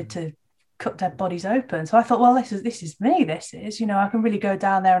younger. I wanted to cut dead bodies open. So I thought, well, this is me. This is, I can really go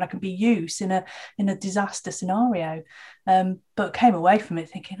down there and I can be use in a disaster scenario. But came away from it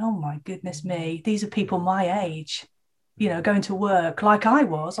thinking, oh my goodness me, these are people my age, going to work like I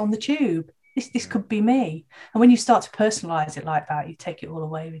was on the tube. This could be me. And when you start to personalize it like that, you take it all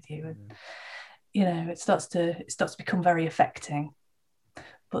away with you, and it starts to become very affecting.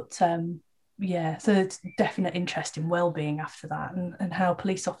 But so it's definite interest in well-being after that, and how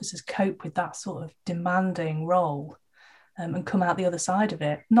police officers cope with that sort of demanding role, and come out the other side of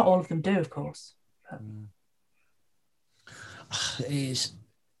it. Not all of them do, of course. But. It's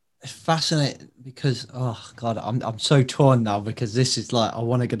fascinating because, oh God, I'm so torn now, because this is like, I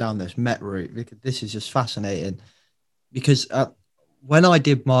want to go down this Met route, because this is just fascinating. Because when I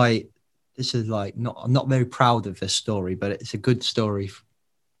did this is like, I'm not very proud of this story, but it's a good story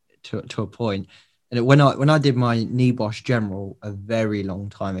to a point. And when I did my NEBOSH general a very long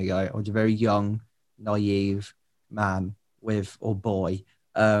time ago, I was a very young naive man or boy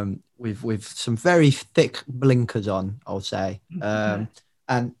with some very thick blinkers on, I'll say. And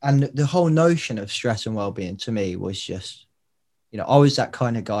the whole notion of stress and well-being to me was just, you know, I was that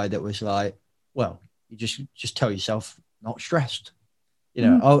kind of guy that was like, well, you just tell yourself not stressed. You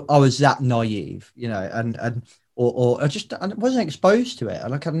know, I was that naive, you know, or I wasn't exposed to it.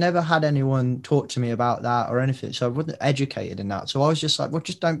 Like I've never had anyone talk to me about that or anything. So I wasn't educated in that. So I was just like, well,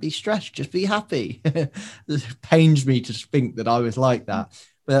 just don't be stressed. Just be happy. It pains me to think that I was like that.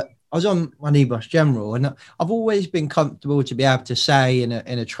 But I was on my NEBOSH General, and I've always been comfortable to be able to say in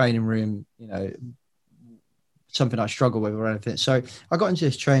a training room, you know, something I struggle with or anything. So I got into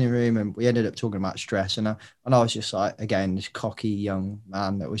this training room and we ended up talking about stress. And I was just like, again, this cocky young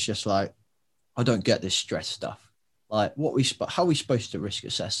man that was just like, I don't get this stress stuff. Like how are we supposed to risk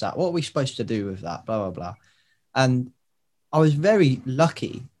assess that? What are we supposed to do with that? Blah, blah, blah. And I was very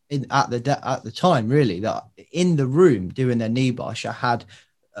lucky at the time, really, that in the room doing their NEBOSH, I had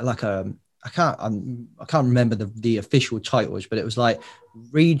like I can't remember the official titles, but it was like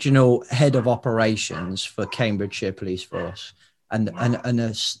regional head of operations for Cambridgeshire Police Force, and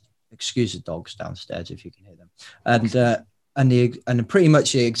excuse the dogs downstairs if you can hear them, and pretty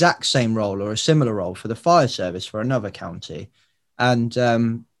much the exact same role or a similar role for the fire service for another county, and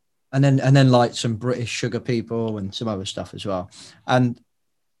then like some British sugar people and some other stuff as well. And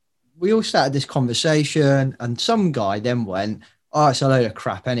we all started this conversation, and some guy then went, oh, it's a load of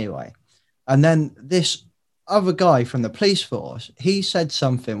crap anyway. And then this other guy from the police force, he said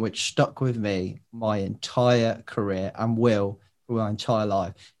something which stuck with me my entire career and will for my entire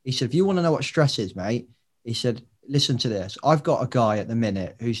life. He said, if you want to know what stress is, mate, he said, listen to this. I've got a guy at the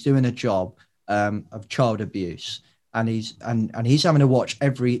minute who's doing a job of child abuse, and he's having to watch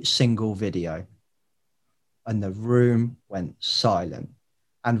every single video. And the room went silent.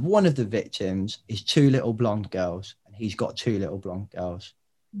 And one of the victims is two little blonde girls, and he's got two little blonde girls.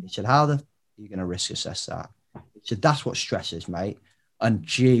 He said, how are you going to risk assess that? He said, that's what stress is, mate. And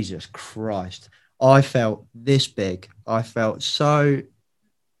Jesus Christ, I felt this big. I felt so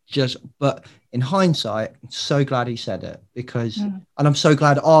but in hindsight, I'm so glad he said it, because, and I'm so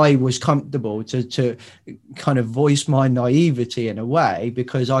glad I was comfortable to kind of voice my naivety in a way,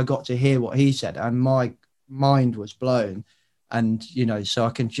 because I got to hear what he said and my mind was blown. And, you know, so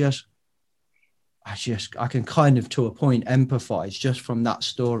I can kind of to a point empathize just from that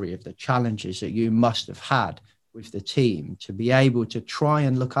story of the challenges that you must have had with the team to be able to try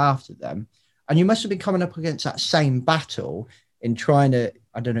and look after them. And you must have been coming up against that same battle in trying to,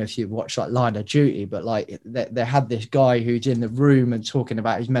 I don't know if you've watched like Line of Duty, but like they had this guy who's in the room and talking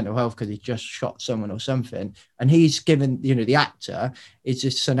about his mental health because he just shot someone or something. And he's given, you know, the actor, it's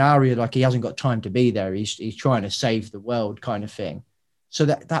a scenario like he hasn't got time to be there. He's trying to save the world kind of thing. So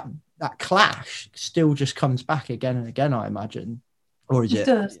that clash still just comes back again and again, I imagine. Or is it?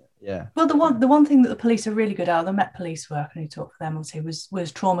 Does. Yeah. Well, the one thing that the police are really good at, the Met Police work, and who talked for them obviously,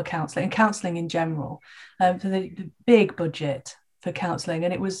 was trauma counselling and counselling in general. For the big budget for counselling,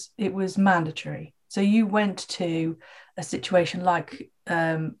 and it was mandatory. So you went to a situation like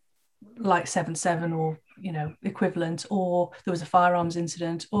 7/7 or, you know, equivalent, or there was a firearms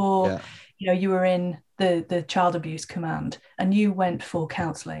incident, or you know, you were in the child abuse command and you went for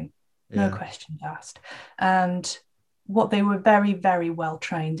counselling, no questions asked. And what they were very, very well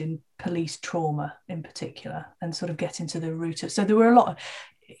trained in police trauma in particular, and sort of getting to the root of. So there were a lot of,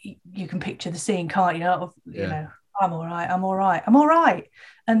 you can picture the scene, can't you? Of, you know, I'm all right.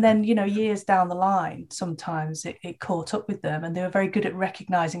 And then, you know, years down the line, sometimes it caught up with them, and they were very good at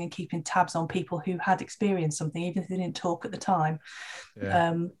recognizing and keeping tabs on people who had experienced something, even if they didn't talk at the time,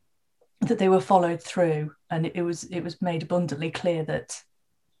 that they were followed through. And it was made abundantly clear that,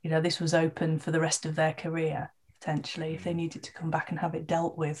 you know, this was open for the rest of their career, potentially, if they needed to come back and have it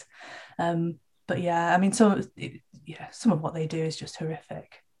dealt with. But yeah, I mean, some of what they do is just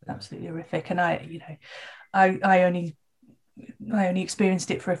horrific, absolutely horrific. And I only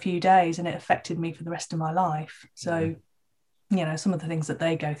experienced it for a few days, and it affected me for the rest of my life. So, you know, some of the things that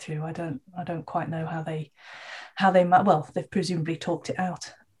they go through, I don't quite know how they well, they've presumably talked it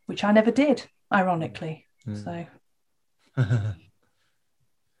out, which I never did, ironically. So,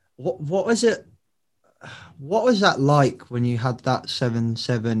 what was it? What was that like when you had that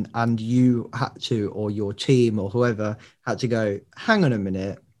 7/7 and you had to, or your team or whoever had to go, hang on a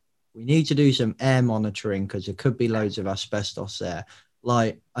minute, we need to do some air monitoring because there could be loads of asbestos there.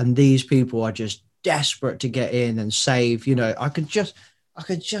 Like, and these people are just desperate to get in and save, you know, I could just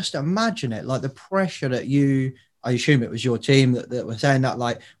imagine it, like the pressure that I assume it was your team that were saying that,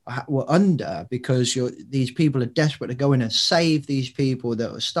 like, were under, because these people are desperate to go in and save these people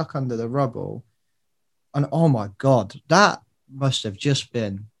that were stuck under the rubble. And oh my God, that must have just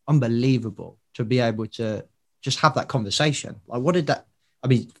been unbelievable to be able to just have that conversation. Like, what did that, I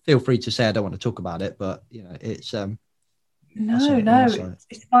mean, feel free to say I don't want to talk about it, but you know, it's No,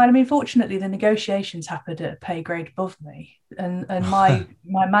 it's fine. I mean, fortunately, the negotiations happened at a pay grade above me, and my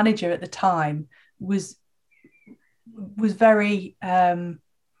manager at the time was very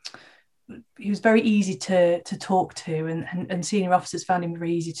he was very easy to talk to, and senior officers found him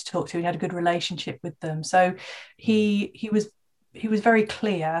very easy to talk to. He had a good relationship with them, so he was very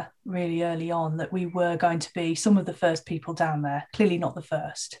clear really early on that we were going to be some of the first people down there. Clearly not the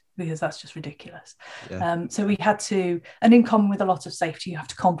first, because that's just ridiculous. Yeah. So we had to, and in common with a lot of safety, you have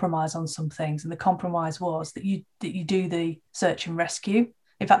to compromise on some things. And the compromise was that you do the search and rescue.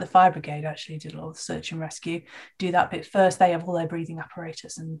 In fact, the fire brigade actually did a lot of search and rescue, do that bit first. They have all their breathing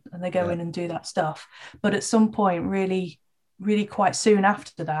apparatus and they go in and do that stuff. But at some point, really, really quite soon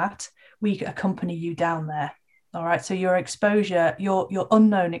after that, we accompany you down there. All right. So your exposure, your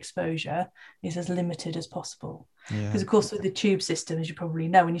unknown exposure is as limited as possible. Because of course, with the tube system, as you probably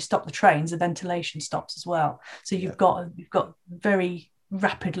know, when you stop the trains, the ventilation stops as well. So you've got very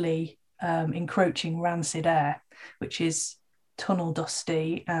rapidly encroaching rancid air, which is tunnel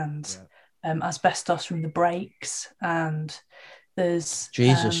dusty and asbestos from the brakes, and there's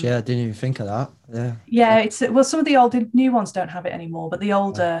Jesus, I didn't even think of that. It's some of the new ones don't have it anymore, but the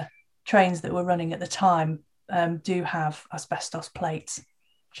older trains that were running at the time do have asbestos plates.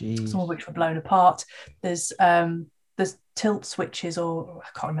 Jeez. Some of which were blown apart. There's tilt switches, or I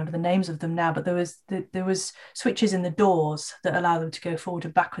can't remember the names of them now, but there was switches in the doors that allow them to go forward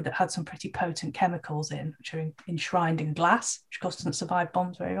and backward that had some pretty potent chemicals in, which are enshrined in glass, which of course doesn't survive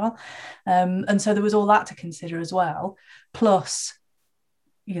bombs very well. And so there was all that to consider as well. Plus,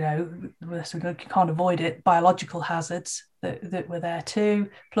 you know, we can't avoid it, biological hazards that were there too,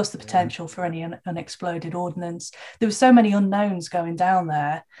 plus the potential for any unexploded ordnance. There were so many unknowns going down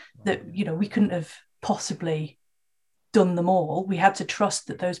there that, you know, we couldn't have possibly done them all. We had to trust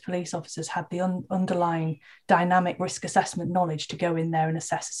that those police officers had the underlying dynamic risk assessment knowledge to go in there and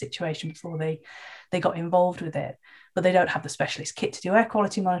assess a situation before they got involved with it. But they don't have the specialist kit to do air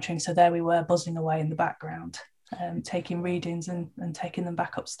quality monitoring, so there we were buzzing away in the background, taking readings and taking them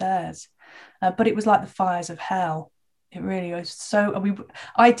back upstairs. But it was like the fires of hell. It really was. So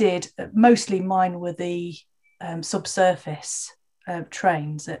I did, mostly mine were the subsurface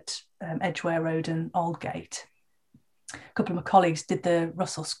trains at Edgware Road and Aldgate. A couple of my colleagues did the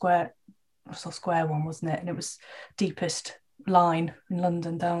Russell Square one, wasn't it? And it was deepest line in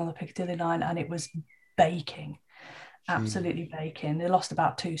London, down on the Piccadilly line, and it was baking, absolutely baking. They lost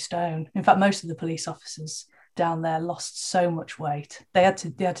about 2 stone. In fact, most of the police officers down there lost so much weight. They had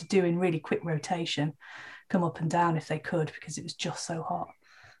to do in really quick rotation, come up and down if they could, because it was just so hot.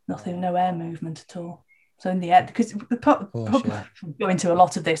 No air movement at all. So in the air, because go into a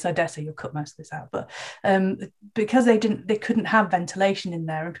lot of this, I dare say you'll cut most of this out, but because they couldn't have ventilation in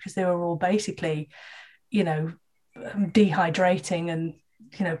there, and because they were all basically, you know, dehydrating and,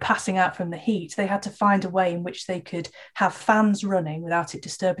 you know, passing out from the heat, they had to find a way in which they could have fans running without it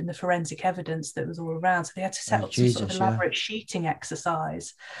disturbing the forensic evidence that was all around. So they had to set up some sort of elaborate sheeting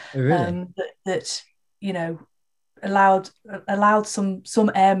exercise that you know, allowed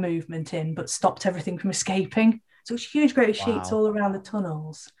some air movement in, but stopped everything from escaping. So it's huge, great sheets all around the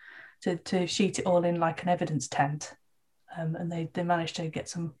tunnels to sheet it all in like an evidence tent, and they managed to get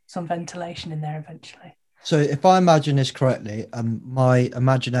some ventilation in there eventually. So if I imagine this correctly, my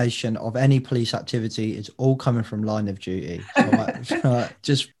imagination of any police activity is all coming from Line of Duty. So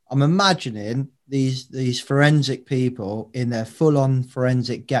I'm imagining these forensic people in their full-on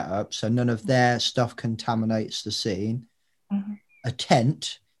forensic get-up, so none of their stuff contaminates the scene. Mm-hmm. A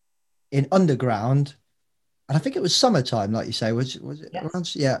tent in underground, and I think it was summertime, like you say. Was it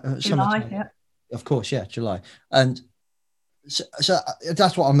around? Yeah, July, summertime. yeah. Of course, yeah, July. And so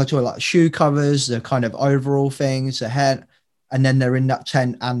that's what I'm talking like shoe covers, the kind of overall things, the head, and then they're in that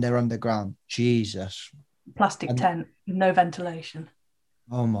tent and they're underground. Jesus. Plastic tent with no ventilation.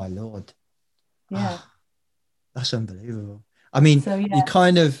 Oh my Lord. Yeah. That's unbelievable. I mean, you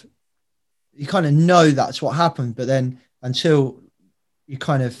kind of know that's what happened, but then until you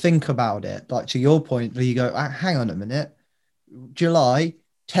kind of think about it, like to your point, where you go, hang on a minute, July,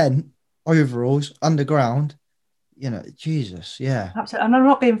 tent, overalls, underground, you know, Jesus, yeah. Absolutely. And I'm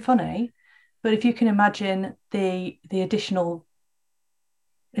not being funny, but if you can imagine the additional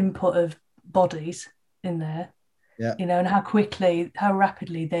input of bodies in there, you know, and how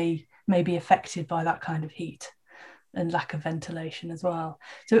rapidly they may be affected by that kind of heat and lack of ventilation as well.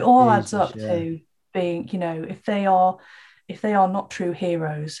 So it all adds up to being, you know, if they are not true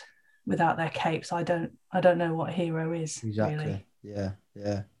heroes, without their capes, I don't know what a hero is. Exactly. Really.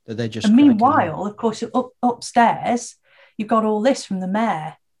 Yeah. That they just. And meanwhile, of course, upstairs, you've got all this from the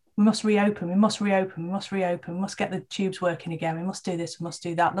mayor. We must reopen. We must reopen. We must reopen. We must get the tubes working again. We must do this. We must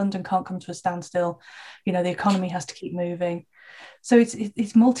do that. London can't come to a standstill. You know, the economy has to keep moving. So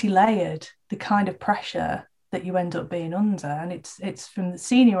it's multi-layered, the kind of pressure that you end up being under, and it's from the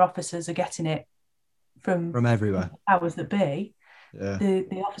senior officers are getting it from everywhere. Powers that be. Yeah.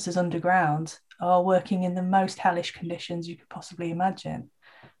 The officers underground are working in the most hellish conditions you could possibly imagine.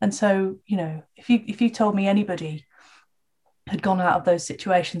 And so, you know, if you told me anybody had gone out of those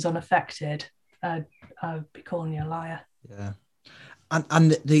situations unaffected, I'd be calling you a liar. Yeah.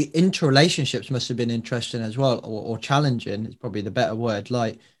 And the interrelationships must have been interesting as well, or challenging is probably the better word.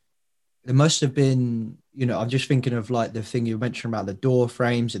 Like, there must have been, you know, I'm just thinking of like the thing you mentioned about the door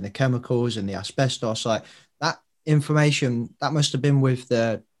frames and the chemicals and the asbestos, like that information that must have been with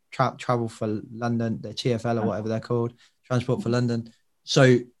the Travel for London, the TfL or whatever they're called, Transport for London.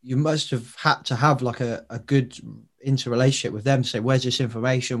 So you must have had to have like a good interrelationship with them, say, where's this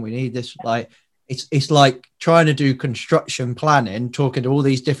information? We need this. Like, it's like trying to do construction planning, talking to all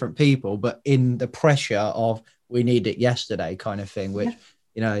these different people, but in the pressure of we need it yesterday kind of thing, which,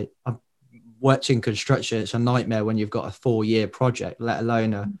 you know, I've worked in construction. It's a nightmare when you've got a 4-year project, let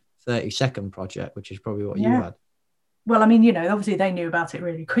alone a 30-second project, which is probably what you had. Well, I mean, you know, obviously they knew about it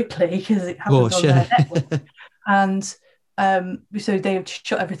really quickly because it happened on their network. And so they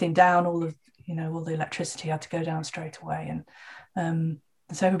shut everything down. All the electricity had to go down straight away. And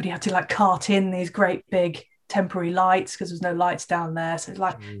so everybody had to like cart in these great big temporary lights because there's no lights down there. So it's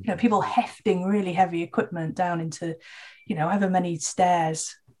like, you know, people hefting really heavy equipment down into, you know, however many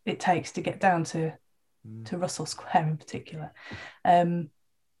stairs it takes to get down to Russell Square in particular.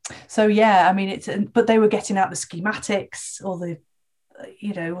 So yeah, I mean, but they were getting out the schematics, all the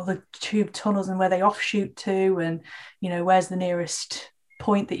tube tunnels and where they offshoot to, and, you know, where's the nearest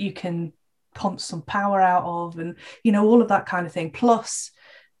point that you can pump some power out of, and, you know, all of that kind of thing. Plus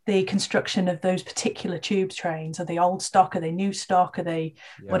the construction of those particular tube trains. Are they old stock? Are they new stock? Are they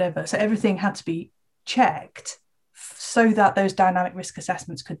whatever? So everything had to be checked so that those dynamic risk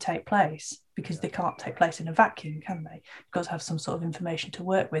assessments could take place, because they can't take place in a vacuum, can they? You've got to have some sort of information to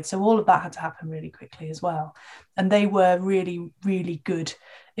work with. So all of that had to happen really quickly as well. And they were really, really good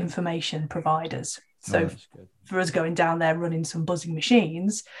information providers. So for us going down there running some buzzing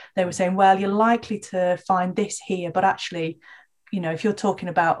machines, they were saying, well, you're likely to find this here, but actually, you know, if you're talking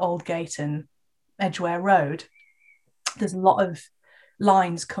about Aldgate and Edgware Road, there's a lot of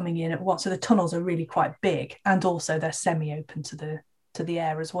lines coming in at once. So the tunnels are really quite big, and also they're semi-open to the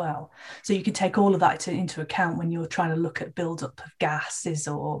air as well. So you can take all of that into account when you're trying to look at build-up of gases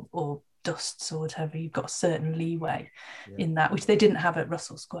or dusts or whatever. You've got a certain leeway in that, which they didn't have at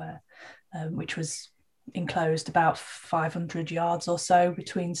Russell Square, which was enclosed about 500 yards or so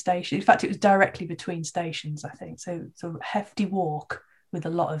between stations. In fact, it was directly between stations, I think. So it's a hefty walk with a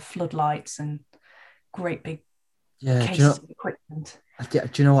lot of floodlights and great big cases of equipment. Do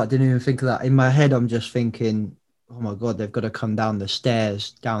you know what? I didn't even think of that. In my head, I'm just thinking, oh my God, they've got to come down the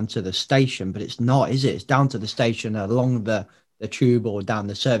stairs down to the station, but it's not, is it? It's down to the station along the tube or down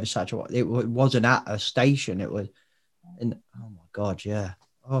the service hatch. It wasn't at a station. It was in, oh my God, yeah.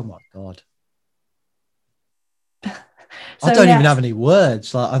 Oh my God. I don't even have any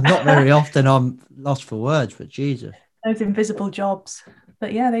words. Like, I'm not very often, I'm lost for words, but Jesus. Those invisible jobs.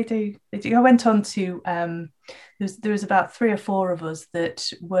 But yeah, they do. I went on to, there was about 3 or 4 of us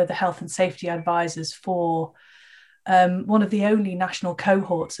that were the health and safety advisors for one of the only national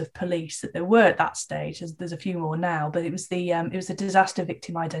cohorts of police that there were at that stage. There's a few more now, but it was a disaster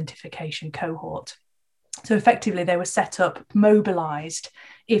victim identification cohort. So effectively, they were set up, mobilised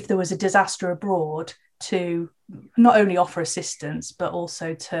if there was a disaster abroad, to not only offer assistance, but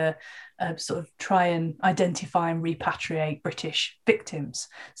also to sort of try and identify and repatriate British victims.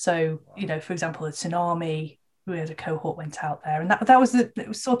 So, you know, for example, the tsunami, we had a cohort went out there, and that was it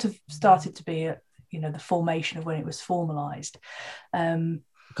was sort of started to be the formation of when it was formalised. Kind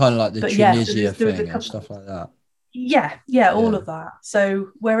of like the Tunisia thing and stuff like that. Yeah, all of that. So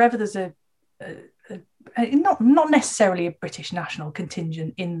wherever there's a not necessarily a British national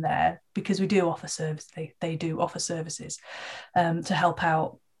contingent in there, because we do offer service. They do offer services to help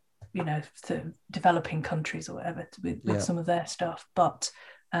out, you know, to developing countries or whatever with some of their stuff. But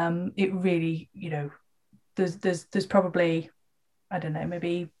it really, you know, there's probably, I don't know,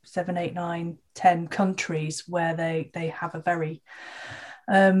 maybe 7, 8, 9, 10 countries where they have a very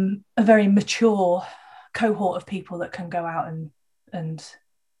mature cohort of people that can go out and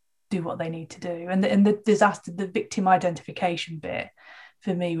do what they need to do. And the disaster, the victim identification bit,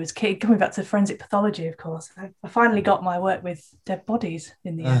 for me was key. Coming back to forensic pathology, of course, I finally got my work with dead bodies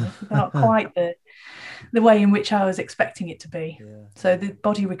in the end. Not quite the way in which I was expecting it to be. Yeah. So the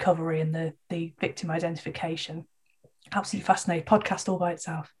body recovery and the victim identification, absolutely fascinating. Podcast all by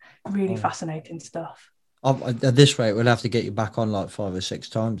itself. Really fascinating stuff. At this rate, we'll have to get you back on like 5 or 6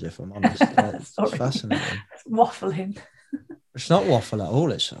 times, if I'm honest. It's fascinating. Waffling. It's not waffle at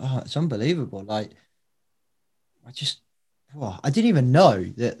all. It's unbelievable. Like, I didn't even know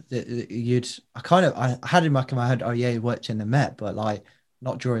that I had in the back of my head, oh yeah, you worked in the Met, but like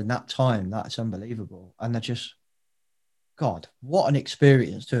not during that time. That's unbelievable. And God, what an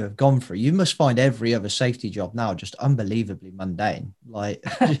experience to have gone through. You must find every other safety job now just unbelievably mundane. Like,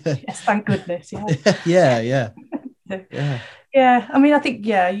 yes, thank goodness. Yeah. Yeah. I mean, I think,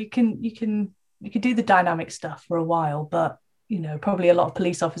 you can do the dynamic stuff for a while, but probably a lot of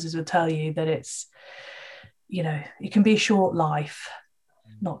police officers would tell you that it's, it can be a short life,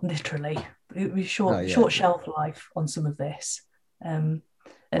 not literally, it was short shelf life on some of this.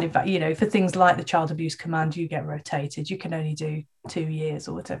 And in fact, for things like the child abuse command, you get rotated. You can only do 2 years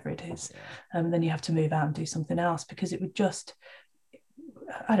or whatever it is. Then you have to move out and do something else, because it would just,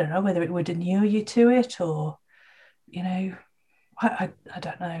 I don't know whether it would inure you to it, or, I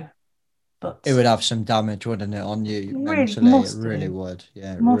don't know. But it would have some damage, wouldn't it, on you mentally? It really would.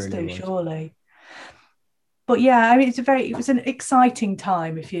 Yeah, it must really do, would. surely. But I mean, it was an exciting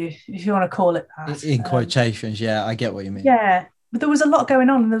time, if you want to call it that. In quotations, I get what you mean. Yeah, but there was a lot going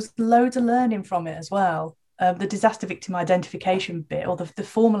on, and there was loads of learning from it as well. The disaster victim identification bit, or the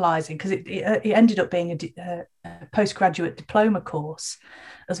formalising, because it ended up being a postgraduate diploma course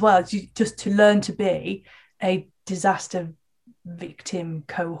as well, just to learn to be a disaster victim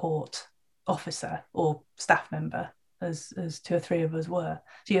cohort officer or staff member, as 2 or 3 of us were.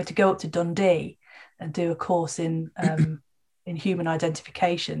 So you have to go up to Dundee and do a course in human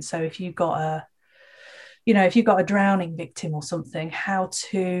identification. So if you've got a drowning victim or something, how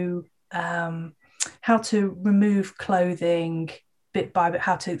to remove clothing bit by bit,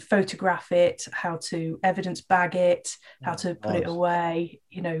 how to photograph it, how to evidence bag it, how to put it away,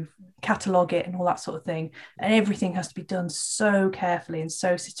 catalogue it and all that sort of thing. And everything has to be done so carefully and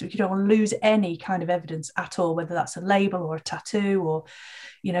so systematic. You don't want to lose any kind of evidence at all, whether that's a label or a tattoo, or,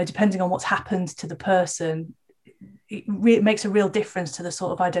 depending on what's happened to the person, it makes a real difference to the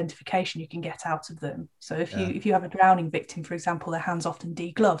sort of identification you can get out of them. So if you have a drowning victim, for example, their hands often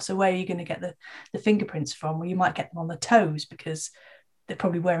degloved. So where are you going to get the fingerprints from? Well, you might get them on the toes because they're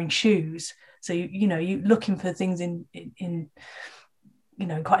probably wearing shoes. So you're looking for things in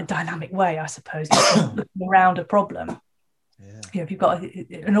quite a dynamic way, I suppose, looking around a problem. If you've got,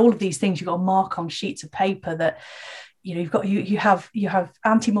 and all of these things you've got to mark on sheets of paper that you have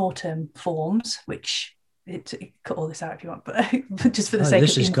anti-mortem forms, which cut all this out if you want, but just for the sake of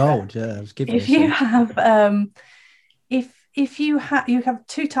this is gold. If you have if you have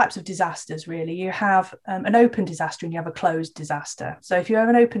 2 types of disasters, really. You have an open disaster and you have a closed disaster. So if you have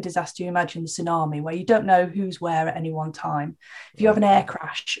an open disaster, you imagine the tsunami, where you don't know who's where at any one time. If you have an air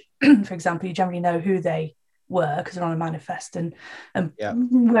crash, for example, you generally know who they were because they're on a manifest and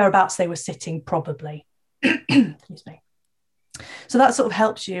whereabouts they were sitting, probably. Excuse me. So that sort of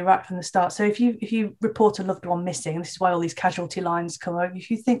helps you right from the start. So if you report a loved one missing, and this is why all these casualty lines come over,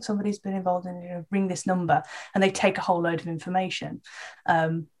 if you think somebody's been involved in, ring this number, and they take a whole load of information,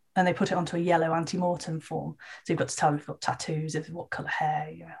 and they put it onto a yellow anti-mortem form. So you've got to tell them if you've got tattoos, if what colour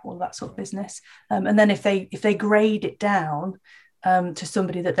hair, all that sort of business. And then if they grade it down to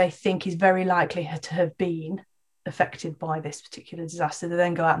somebody that they think is very likely to have been affected by this particular disaster, they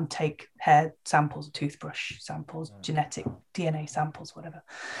then go out and take hair samples, toothbrush samples, genetic DNA samples, whatever.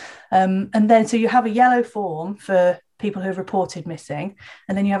 And then so you have a yellow form for people who have reported missing,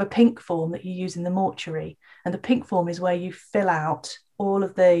 and then you have a pink form that you use in the mortuary. And the pink form is where you fill out all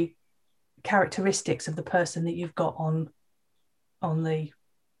of the characteristics of the person that you've got on the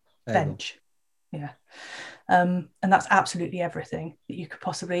bench. And that's absolutely everything that you could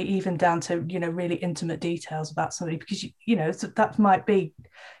possibly, even down to really intimate details about somebody, because that might be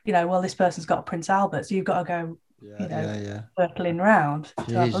well, this person's got a Prince Albert, so you've got to go circling round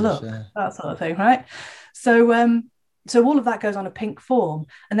to have a look, that sort of thing, right? So all of that goes on a pink form,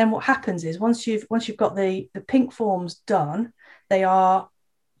 and then what happens is once you've got the pink forms done, they are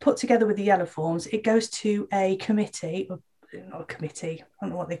put together with the yellow forms. It goes to a committee, or not a committee, I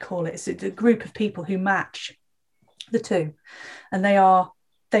don't know what they call it. It's a group of people who match the two, and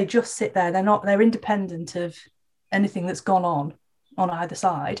they just sit there. They're independent of anything that's gone on either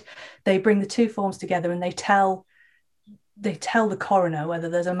side. They bring the 2 forms together and they tell the coroner whether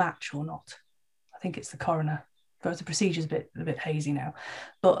there's a match or not. I think it's the coroner. the procedure's a bit hazy now,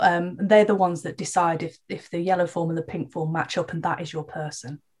 but they're the ones that decide if the yellow form and the pink form match up, and that is your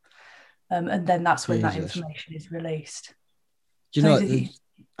person. And then that's when that information is released. Do you know,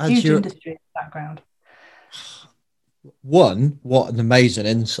 huge industry background. One, what an amazing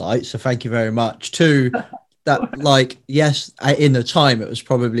insight. So thank you very much. Two, that like, yes, in the time it was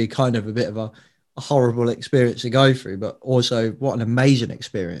probably kind of a bit of a horrible experience to go through, but also what an amazing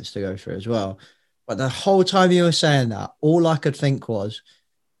experience to go through as well. But the whole time you were saying that, all I could think was,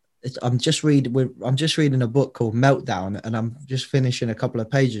 I'm just reading a book called Meltdown, and I'm just finishing a couple of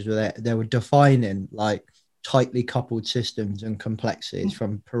pages where they were defining like tightly coupled systems and complexities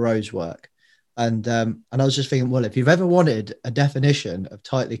from Perot's work. And I was just thinking, well, if you've ever wanted a definition of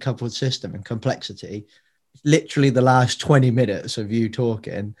tightly coupled system and complexity, literally the last 20 minutes of you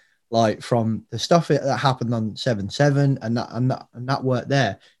talking, like from the stuff that happened on 7/7 and that work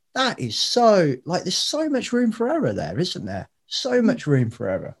there, that is so, like, there's so much room for error there, isn't there? So much room for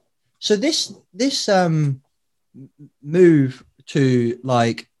error. So this move to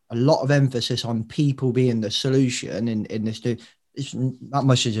like a lot of emphasis on people being the solution in this, that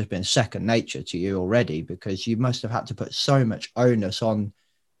must have just been second nature to you already, because you must have had to put so much onus on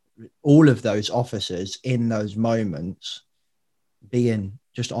all of those officers in those moments being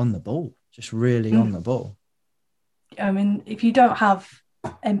just on the ball, just really on the ball. I mean, if you don't have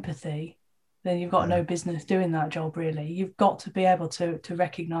empathy, then you've got no business doing that job, really. You've got to be able to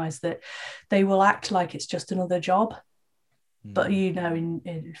recognize that they will act like it's just another job, but you know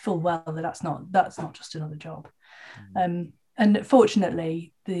in full well that that's not just another job. And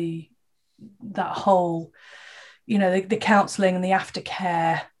fortunately, that whole, you know, the counselling and the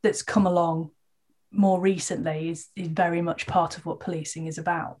aftercare that's come along more recently is very much part of what policing is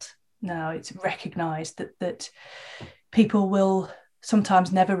about. Now it's recognised that people will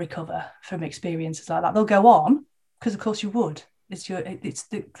sometimes never recover from experiences like that. They'll go on, because of course you would.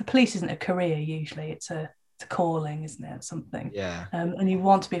 The police isn't a career usually. It's a calling, isn't it? Something. Yeah. And you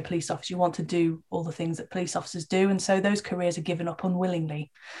want to be a police officer. You want to do all the things that police officers do, and so those careers are given up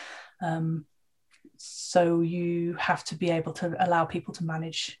unwillingly. So you have to be able to allow people to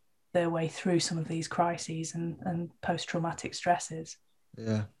manage their way through some of these crises and post-traumatic stresses.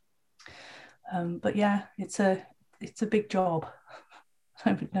 Yeah. But yeah, it's a big job.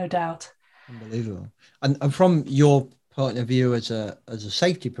 No doubt. Unbelievable. And from your point of view as a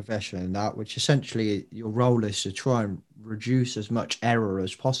safety professional in that, which essentially your role is to try and reduce as much error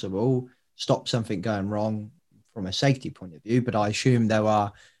as possible, stop something going wrong from a safety point of view, but I assume there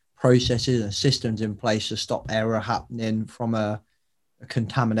are processes and systems in place to stop error happening from a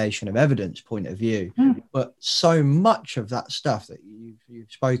contamination of evidence point of view. But so much of that stuff that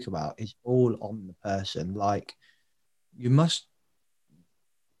you've spoke about is all on the person. Like, it must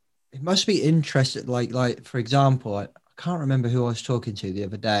be interesting. Like for example, I can't remember who I was talking to the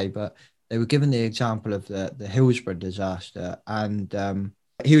other day, but they were given the example of the Hillsborough disaster, and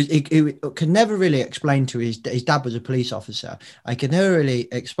he could never really explain to his dad was a police officer. I could never really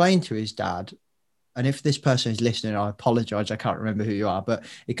explain to his dad, and if this person is listening, I apologize, I can't remember who you are, but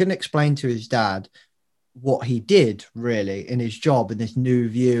he couldn't explain to his dad what he did really in his job in this new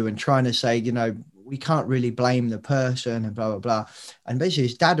view, and trying to say, you know, we can't really blame the person and blah, blah, blah. And basically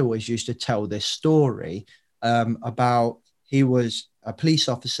his dad always used to tell this story about he was a police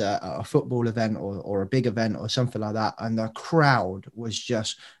officer at a football event or a big event or something like that, and the crowd was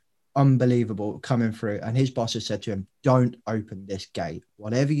just unbelievable coming through, and his boss had said to him, don't open this gate,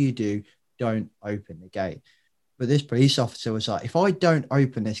 whatever you do, don't open the gate. But this police officer was like, if I don't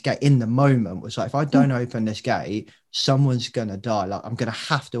open this gate, in the moment was like, if I don't open this gate, someone's gonna die, like I'm gonna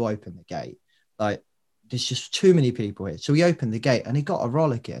have to open the gate, like there's just too many people here. So he opened the gate and he got a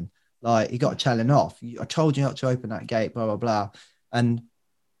rollicking, like he got a telling off. I told you not to open that gate, blah blah blah. And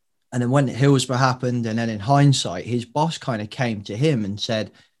then when Hillsborough happened, and then in hindsight, his boss kind of came to him and said,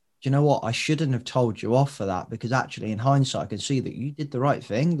 do you know what? I shouldn't have told you off for that, because actually in hindsight, I can see that you did the right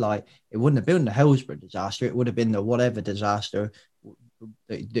thing. Like, it wouldn't have been the Hillsborough disaster. It would have been the whatever disaster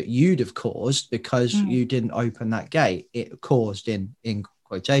that you'd have caused because you didn't open that gate. It caused in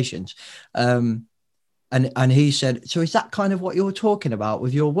quotations. And he said, so is that kind of what you're talking about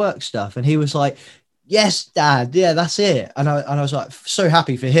with your work stuff? And he was like, yes, Dad. Yeah, that's it. And I was like, so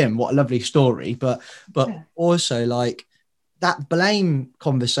happy for him. What a lovely story. But also like that blame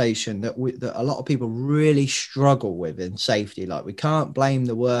conversation that a lot of people really struggle with in safety. Like, we can't blame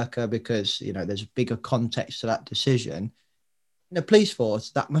the worker because, you know, there's a bigger context to that decision. In the police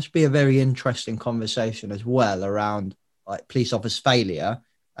force, that must be a very interesting conversation as well around like police officer failure,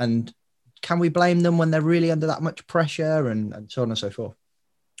 and can we blame them when they're really under that much pressure, and so on and so forth.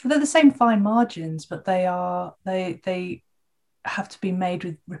 They're the same fine margins, but they have to be made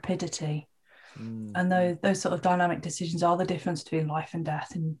with rapidity. And those sort of dynamic decisions are the difference between life and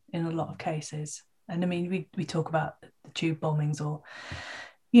death in a lot of cases. And I mean, we talk about the tube bombings or,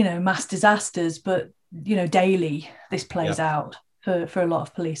 mass disasters, but, daily this plays out for a lot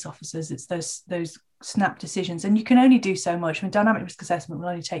of police officers. It's those snap decisions, and you can only do so much. I mean, dynamic risk assessment will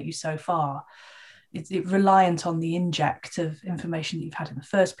only take you so far. It's reliant on the inject of information that you've had in the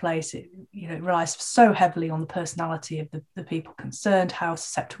first place. It relies so heavily on the personality of the people concerned, how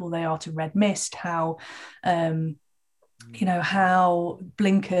susceptible they are to red mist, how how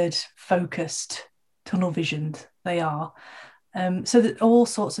blinkered, focused, tunnel visioned they are. So that all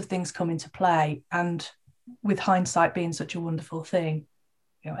sorts of things come into play. And with hindsight being such a wonderful thing,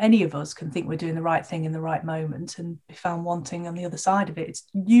 any of us can think we're doing the right thing in the right moment and be found wanting on the other side of it. It's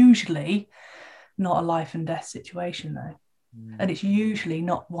usually not a life and death situation, though. And it's usually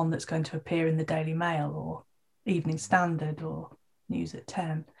not one that's going to appear in the Daily Mail or Evening Standard or News at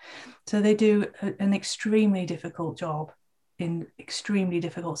 10. So they do an extremely difficult job in extremely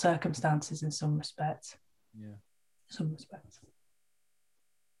difficult circumstances in some respects. Some respects.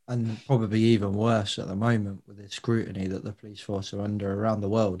 And probably even worse at the moment with the scrutiny that the police force are under around the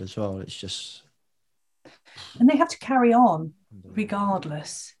world as well. It's just... And they have to carry on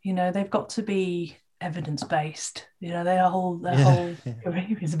regardless. They've got to be evidence-based. Their whole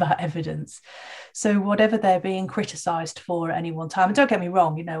career is about evidence. So whatever they're being criticised for at any one time, and don't get me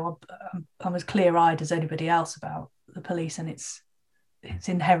wrong, I'm as clear-eyed as anybody else about the police and its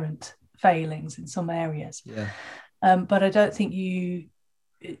inherent failings in some areas. But I don't think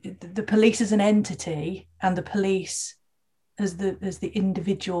the police as an entity and the police as the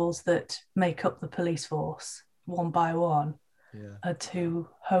individuals that make up the police force one by one are two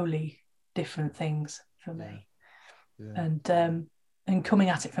wholly different things for me. And coming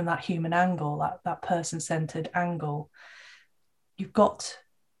at it from that human angle, that person-centered angle, you've got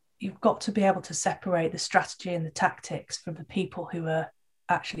to be able to separate the strategy and the tactics from the people who are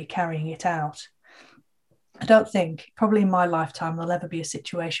actually carrying it out. I don't think, probably in my lifetime, there'll ever be a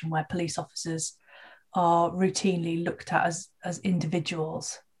situation where police officers are routinely looked at as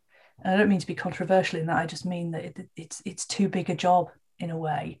individuals. And I don't mean to be controversial in that. I just mean that it's too big a job in a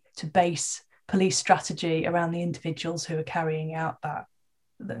way to base police strategy around the individuals who are carrying out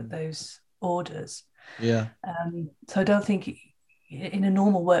those orders. So I don't think in a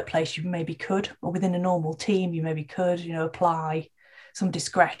normal workplace you maybe could, or within a normal team you maybe could, apply some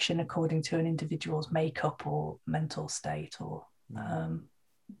discretion according to an individual's makeup or mental state or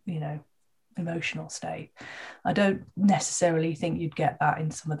emotional state. I don't necessarily think you'd get that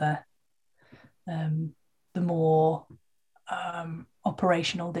in some of the more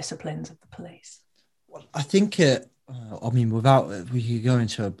operational disciplines of the police. Well, I think we could go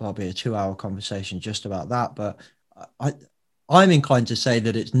into probably a 2-hour conversation just about that, but I'm inclined to say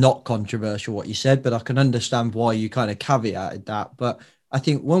that it's not controversial what you said, but I can understand why you kind of caveated that. But I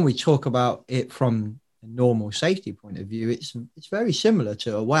think when we talk about it from a normal safety point of view, it's very similar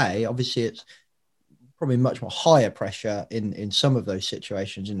to a way. Obviously, it's probably much more higher pressure in some of those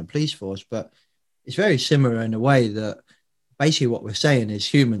situations in the police force, but it's very similar in a way that basically what we're saying is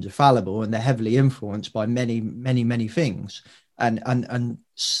humans are fallible and they're heavily influenced by many, many, many things. And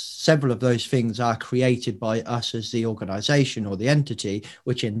several of those things are created by us as the organization or the entity,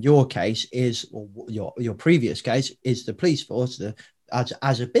 which in your case is, or your previous case is the police force,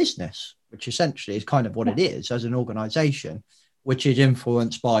 as a business, which essentially is kind of what it is as an organization, which is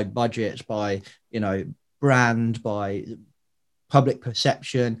influenced by budgets, by, brand, by public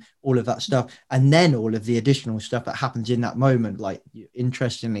perception, all of that stuff. And then all of the additional stuff that happens in that moment. Like,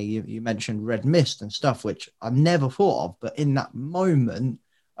 interestingly, you mentioned red mist and stuff, which I never thought of, but in that moment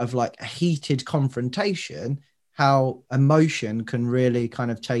of like a heated confrontation, how emotion can really kind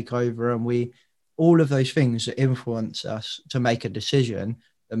of take over. And all of those things that influence us to make a decision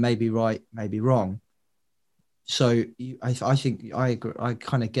that may be right, may be wrong. So I think I agree. I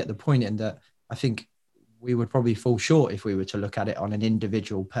kind of get the point in that I think we would probably fall short if we were to look at it on an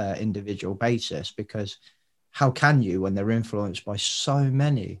individual per individual basis, because how can you when they're influenced by so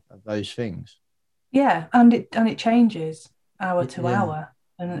many of those things? Yeah, and it changes hour to hour,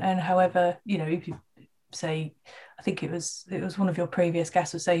 and however, if you say, I think it was one of your previous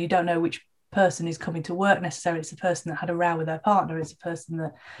guests would say, you don't know which person is coming to work necessarily. It's the person that had a row with their partner, it's the person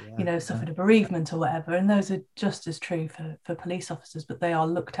that suffered a bereavement or whatever, and those are just as true for police officers, but they are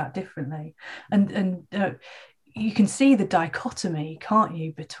looked at differently. And you can see the dichotomy, can't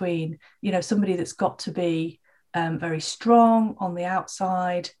you, between somebody that's got to be very strong on the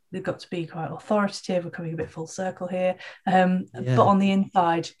outside. They've got to be quite authoritative. We're coming a bit full circle here. But on the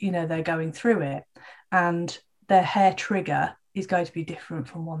inside, you know, they're going through it, and their hair trigger is going to be different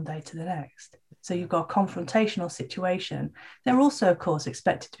from one day to the next. So you've got a confrontational situation. They're also, of course,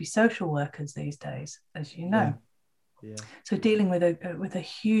 expected to be social workers these days, as you know. Yeah. So dealing with a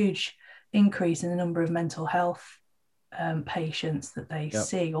huge increase in the number of mental health patients that they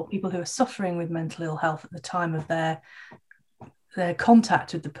see, or people who are suffering with mental ill health at the time of their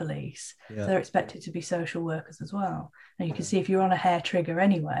contact with the police. They're expected to be social workers as well. And you can see if you're on a hair trigger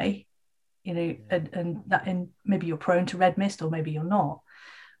anyway, you know, and maybe you're prone to red mist, or maybe you're not,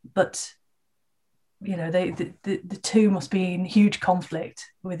 but you know, the two must be in huge conflict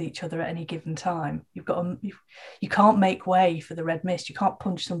with each other at any given time. You can't make way for the red mist. You can't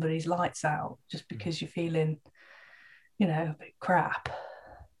punch somebody's lights out just because you're feeling, you know, a bit crap,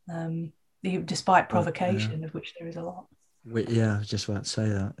 despite provocation, of which there is a lot. Yeah, I was just about to say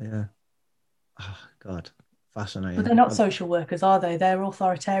that. Yeah. Oh, God, fascinating. But they're not social workers, are they? They're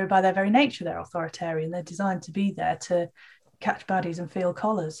authoritarian by their very nature. They're authoritarian. They're designed to be there to catch baddies and feel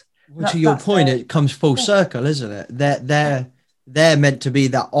collars. Well, to your point, it comes full circle, isn't it? They're meant to be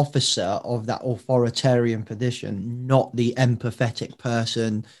that officer of that authoritarian position, not the empathetic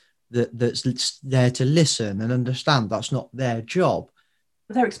person that's there to listen and understand. That's not their job.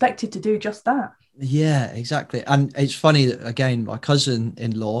 But they're expected to do just that. Yeah, exactly. And it's funny that, again, my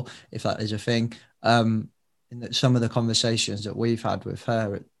cousin-in-law, if that is a thing, in some of the conversations that we've had with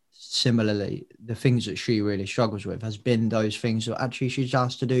her, similarly, the things that she really struggles with has been those things that actually she's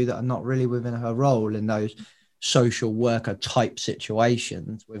asked to do that are not really within her role in those social worker type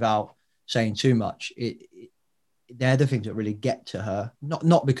situations, without saying too much. They're the things that really get to her,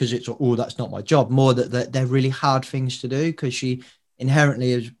 not because it's, oh, that's not my job, more that they're really hard things to do, because she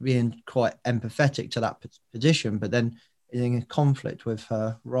inherently is being quite empathetic to that position, but then is in conflict with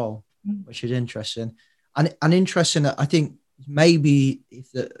her role, which is interesting. And interesting, I think maybe if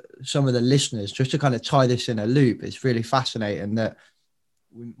some of the listeners, just to kind of tie this in a loop, it's really fascinating that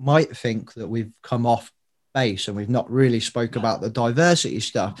we might think that we've come off base and we've not really spoke about the diversity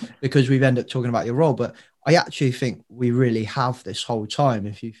stuff because we've ended up talking about your role. But I actually think we really have this whole time,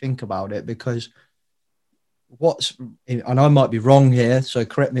 if you think about it, because and I might be wrong here, so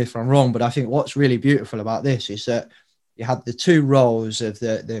correct me if I'm wrong, but I think what's really beautiful about this is that you had the two roles of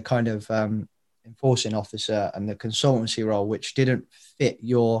the kind of enforcing officer and the consultancy role, which didn't fit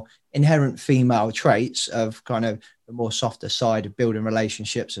your inherent female traits of kind of the more softer side of building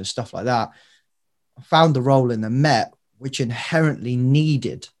relationships and stuff like that. I found the role in the Met, which inherently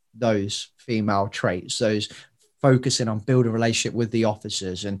needed those female traits, those focusing on building a relationship with the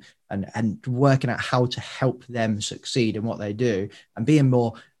officers and working out how to help them succeed in what they do, and being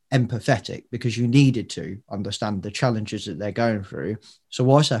more empathetic because you needed to understand the challenges that they're going through. So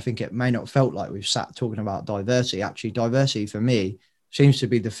whilst I think it may not felt like we've sat talking about diversity, actually diversity for me seems to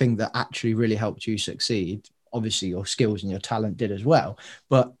be the thing that actually really helped you succeed. Obviously your skills and your talent did as well,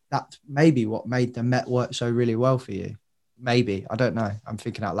 but that's maybe what made the Met work so really well for you. Maybe, I don't know, I'm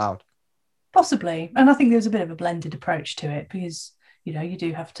thinking out loud. Possibly. And I think there's a bit of a blended approach to it because, you know, you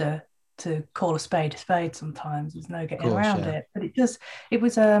do have to call a spade sometimes. There's no getting around it. But it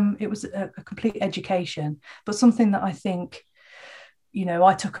was a complete education, but something that I think, you know,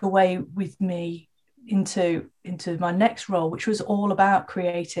 I took away with me into my next role, which was all about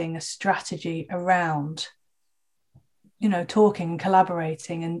creating a strategy around, you know, talking and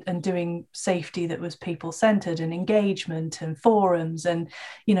collaborating and doing safety that was people-centered and engagement and forums and,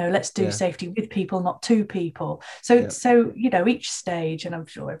 you know, let's do safety with people, not to people. So, you know, each stage, and I'm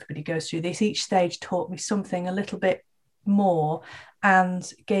sure everybody goes through this, each stage taught me something a little bit more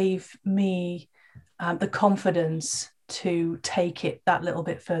and gave me the confidence to take it that little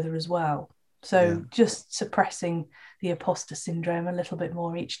bit further as well. So just suppressing the imposter syndrome a little bit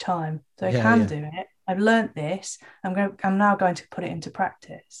more each time. So I can do it. I've learnt this. I'm now going to put it into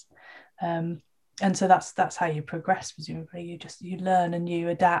practice, and so that's how you progress. Presumably, you learn and you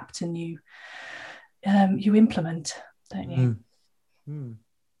adapt and you implement, don't you?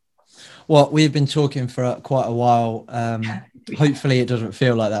 Well, we've been talking for quite a while. Hopefully, it doesn't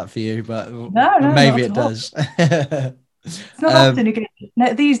feel like that for you, but no, maybe it does. It's not often again.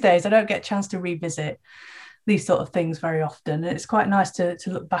 These days, I don't get a chance to revisit these sort of things very often. It's quite nice to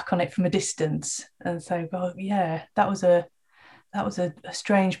look back on it from a distance and say, well, yeah, that was a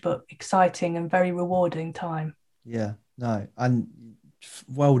strange but exciting and very rewarding time. Yeah, no, and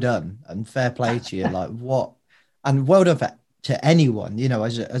well done and fair play to you. Like what, and well done to anyone, you know,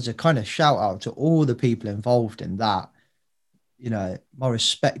 as a kind of shout out to all the people involved in that. my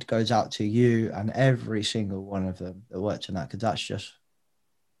respect goes out to you and every single one of them that worked on that, because that's just,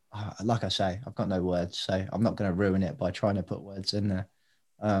 like I say, I've got no words, so I'm not going to ruin it by trying to put words in there.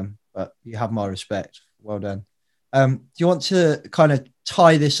 But you have my respect. Well done. Do you want to kind of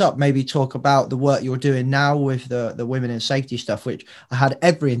tie this up, maybe talk about the work you're doing now with the women in safety stuff, which I had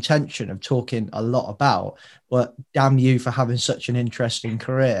every intention of talking a lot about, but damn you for having such an interesting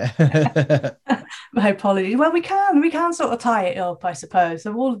career. My apologies. Well, we can sort of tie it up, I suppose.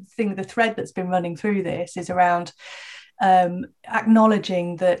 So all the thread that's been running through this is around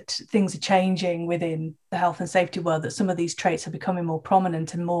acknowledging that things are changing within the health and safety world, that some of these traits are becoming more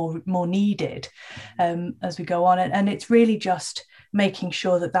prominent and more needed as we go on, and it's really just making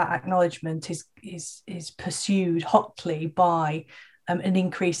sure that acknowledgement is pursued hotly by an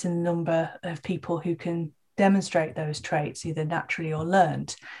increase in the number of people who can demonstrate those traits, either naturally or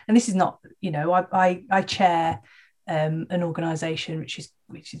learned. And this is not, I chair an organisation which is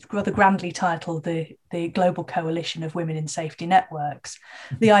rather grandly titled the Global Coalition of Women in Safety Networks.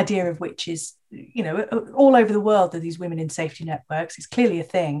 The idea of which is, all over the world, there are these women in safety networks. It's clearly a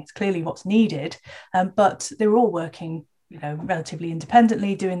thing. It's clearly what's needed. But they're all working, relatively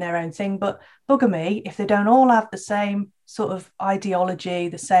independently, doing their own thing. But bugger me, if they don't all have the same sort of ideology,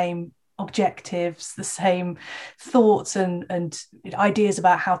 the same objectives, the same thoughts and ideas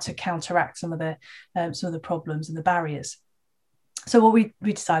about how to counteract some of the problems and the barriers. So what we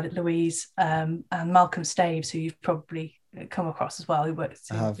decided, Louise and Malcolm Staves, who you've probably come across as well, who works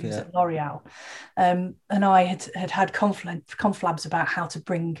at L'Oreal, and I had conflabs about how to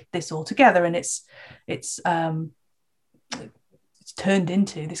bring this all together, and it's turned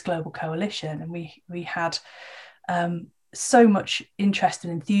into this global coalition, and we had so much interest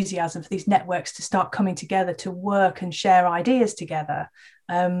and enthusiasm for these networks to start coming together to work and share ideas together,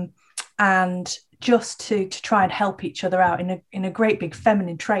 and just to try and help each other out in a great big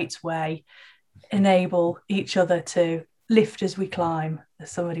feminine traits way, enable each other to lift as we climb,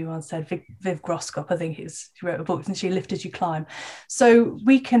 as somebody once said. Viv Groskop, I think she wrote a book, and she Lift as You Climb. So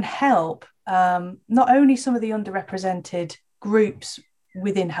we can help not only some of the underrepresented groups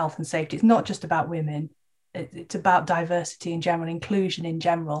within health and safety. It's not just about women. It's about diversity in general, inclusion in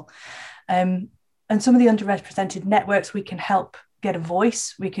general. And some of the underrepresented networks, we can help get a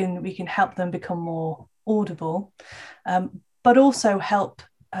voice. We can help them become more audible, but also help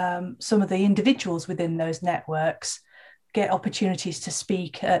some of the individuals within those networks get opportunities to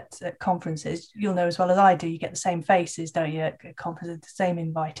speak at conferences. You'll know as well as I do, you get the same faces, don't you, at conferences, the same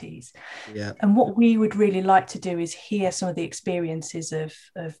invitees. Yeah. And what we would really like to do is hear some of the experiences of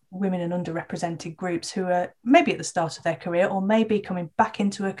women and underrepresented groups who are maybe at the start of their career, or maybe coming back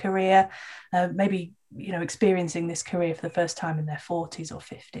into a career, maybe experiencing this career for the first time in their 40s or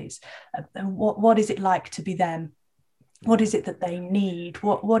 50s. And what is it like to be them? What is it that they need?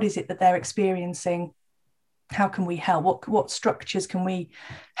 What is it that they're experiencing? How can we help? What structures can we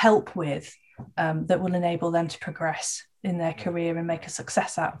help with that will enable them to progress in their career and make a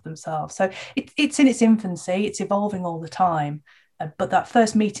success out of themselves? So it's in its infancy, it's evolving all the time. But that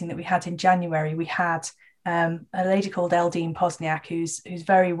first meeting that we had in January, we had a lady called Eldine Posniak, who's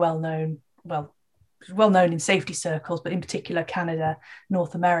very well known in safety circles, but in particular Canada,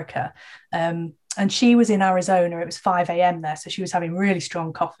 North America. And she was in Arizona. It was 5 a.m. there, so she was having really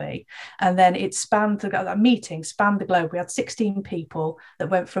strong coffee. And then that meeting spanned the globe. We had 16 people that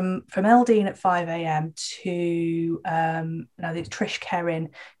went from Eldine at 5 a.m. to now there's Trish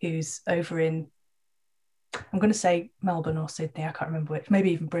Kerrin, who's over in, I'm going to say Melbourne or Sydney, I can't remember which,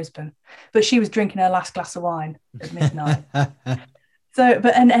 maybe even Brisbane. But she was drinking her last glass of wine at midnight. So,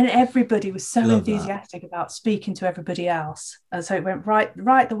 and everybody was so enthusiastic about speaking to everybody else. And so it went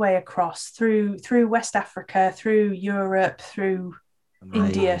right the way across through West Africa, through Europe, through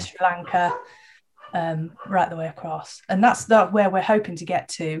India, Sri Lanka, right the way across. And that's where we're hoping to get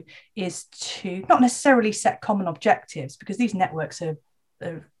to, is to not necessarily set common objectives, because these networks are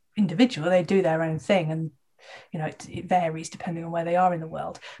individual, they do their own thing, and it varies depending on where they are in the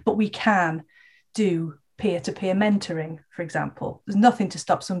world. But we can do peer-to-peer mentoring, for example. There's nothing to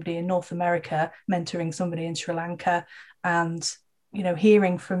stop somebody in North America mentoring somebody in Sri Lanka, and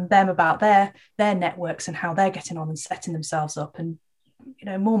hearing from them about their networks and how they're getting on and setting themselves up. And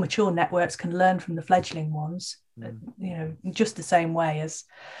more mature networks can learn from the fledgling ones, in just the same way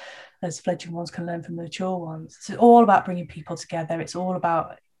as fledgling ones can learn from the mature ones. So it's all about bringing people together. It's all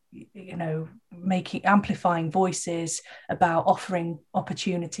about amplifying voices, about offering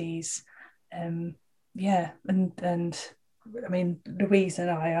opportunities. And I mean, Louise and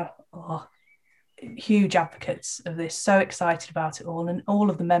I are huge advocates of this, so excited about it all, and all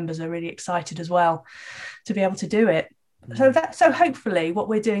of the members are really excited as well to be able to do it. So hopefully what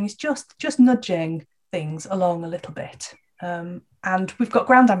we're doing is just nudging things along a little bit. And we've got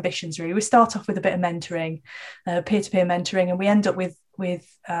grand ambitions, really. We start off with a bit of mentoring, peer-to-peer mentoring, and we end up with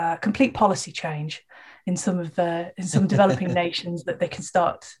complete policy change in some developing nations, that they can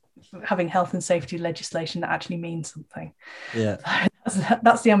start having health and safety legislation that actually means something. Yeah.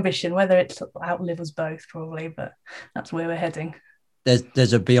 That's the ambition, whether it's outlive us both, probably, but that's where we're heading.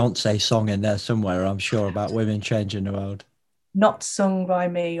 There's a Beyonce song in there somewhere, I'm sure, about women changing the world. Not sung by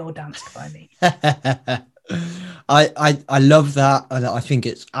me or danced by me. I love that, and I think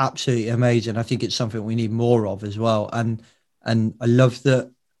it's absolutely amazing. I think it's something we need more of as well, and I love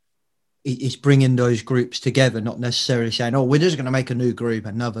that it's bringing those groups together, not necessarily saying, oh, we're just going to make a new group,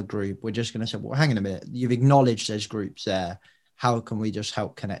 another group. We're just going to say, well, hang on a minute, you've acknowledged there's groups there. How can we just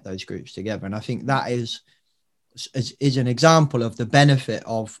help connect those groups together? And I think that is an example of the benefit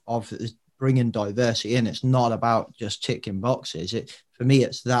of bringing diversity in. It's not about just ticking boxes. For me,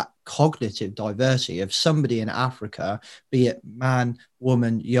 it's that cognitive diversity of somebody in Africa, be it man,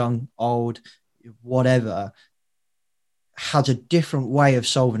 woman, young, old, whatever, has a different way of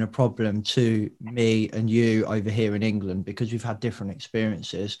solving a problem to me and you over here in England, because we've had different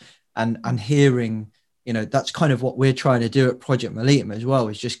experiences. And hearing, that's kind of what we're trying to do at Project Militum as well,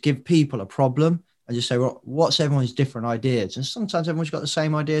 is just give people a problem and just say, well, what's everyone's different ideas? And sometimes everyone's got the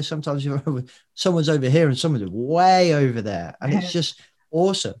same idea. Sometimes someone's over here and someone's way over there. And it's just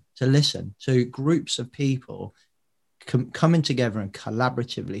awesome to listen to groups of people coming together and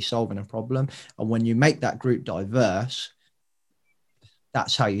collaboratively solving a problem. And when you make that group diverse,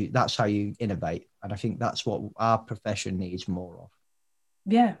 that's how you innovate. And I think that's what our profession needs more of.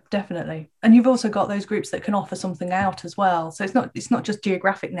 Yeah, definitely. And you've also got those groups that can offer something out as well. So it's not just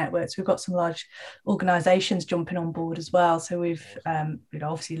geographic networks. We've got some large organisations jumping on board as well. So we've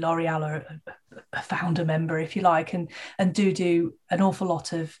obviously L'Oreal are a founder member, if you like, and do an awful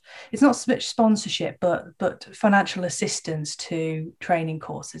lot of, it's not so much sponsorship, but financial assistance to training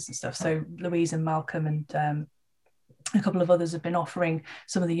courses and stuff. So Louise and Malcolm and a couple of others have been offering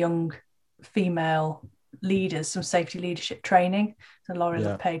some of the young female leaders some safety leadership training. So L'Oreal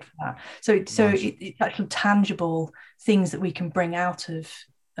have paid for that. So it's actually tangible things that we can bring out of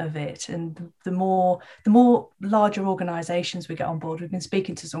it. And the more larger organisations we get on board, we've been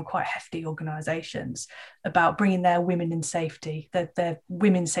speaking to some quite hefty organisations about bringing their women in safety, their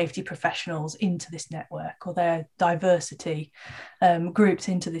women safety professionals into this network, or their diversity groups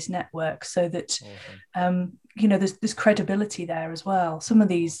into this network, so that there's credibility there as well. Some of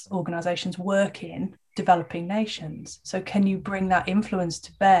these organisations work in developing nations, so can you bring that influence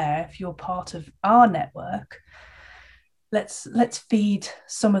to bear if you're part of our network? Let's feed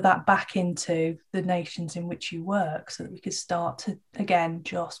some of that back into the nations in which you work, so that we could start to again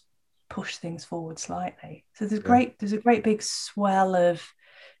just push things forward slightly. So there's a great big swell of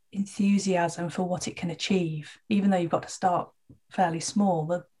enthusiasm for what it can achieve, even though you've got to start fairly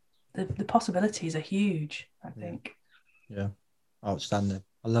small. The possibilities are huge, I think. Yeah, outstanding.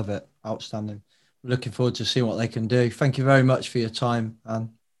 I love it. Outstanding. Looking forward to seeing what they can do. Thank you very much for your time, Anne.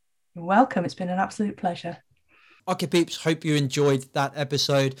 You're welcome. It's been an absolute pleasure. Okay, peeps, hope you enjoyed that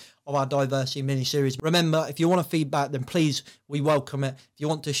episode of our diversity mini-series. Remember, if you want to feedback, then please, we welcome it. If you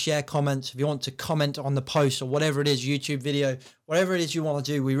want to share comments, if you want to comment on the post or whatever it is, YouTube video, whatever it is you want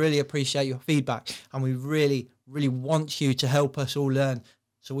to do, we really appreciate your feedback. And we really, really want you to help us all learn,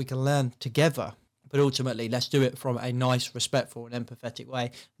 so we can learn together. But ultimately, let's do it from a nice, respectful and empathetic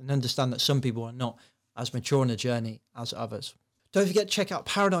way, and understand that some people are not as mature on the journey as others. Don't forget to check out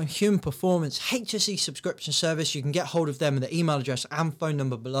Paradigm Human Performance HSE subscription service. You can get hold of them at the email address and phone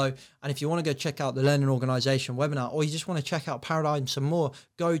number below. And if you want to go check out the Learning Organisation webinar, or you just want to check out Paradigm some more,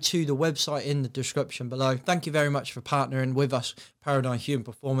 go to the website in the description below. Thank you very much for partnering with us, Paradigm Human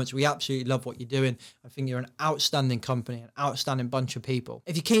Performance. We absolutely love what you're doing. I think you're an outstanding company, an outstanding bunch of people.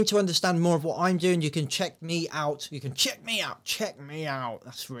 If you're keen to understand more of what I'm doing, you can check me out. Check me out.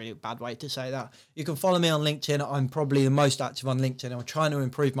 That's a really bad way to say that. You can follow me on LinkedIn. I'm probably the most active on LinkedIn. I'm trying to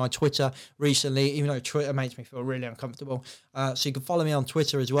improve my Twitter recently, even though Twitter makes me feel really uncomfortable. So you can follow me on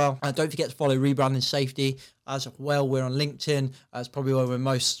Twitter as well. Don't forget to follow Rebranding Safety as well. We're on LinkedIn. That's probably where we're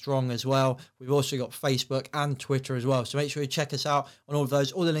most strong as well. We've also got Facebook and Twitter as well. So make sure you check us out on all of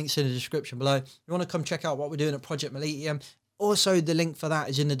those. All the links in the description below. If you want to come check out what we're doing at Project Militum, also the link for that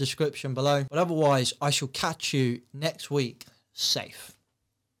is in the description below. But otherwise, I shall catch you next week. Safe.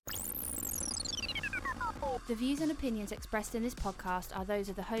 The views and opinions expressed in this podcast are those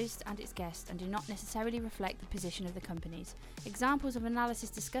of the host and its guest and do not necessarily reflect the position of the companies. Examples of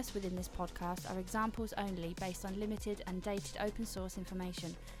analysis discussed within this podcast are examples only based on limited and dated open source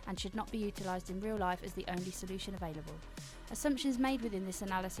information and should not be utilised in real life as the only solution available. Assumptions made within this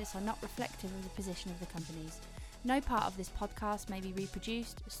analysis are not reflective of the position of the companies. No part of this podcast may be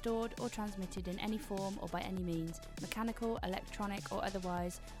reproduced, stored or transmitted in any form or by any means, mechanical, electronic or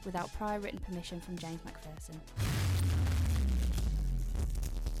otherwise, without prior written permission from James Macpherson.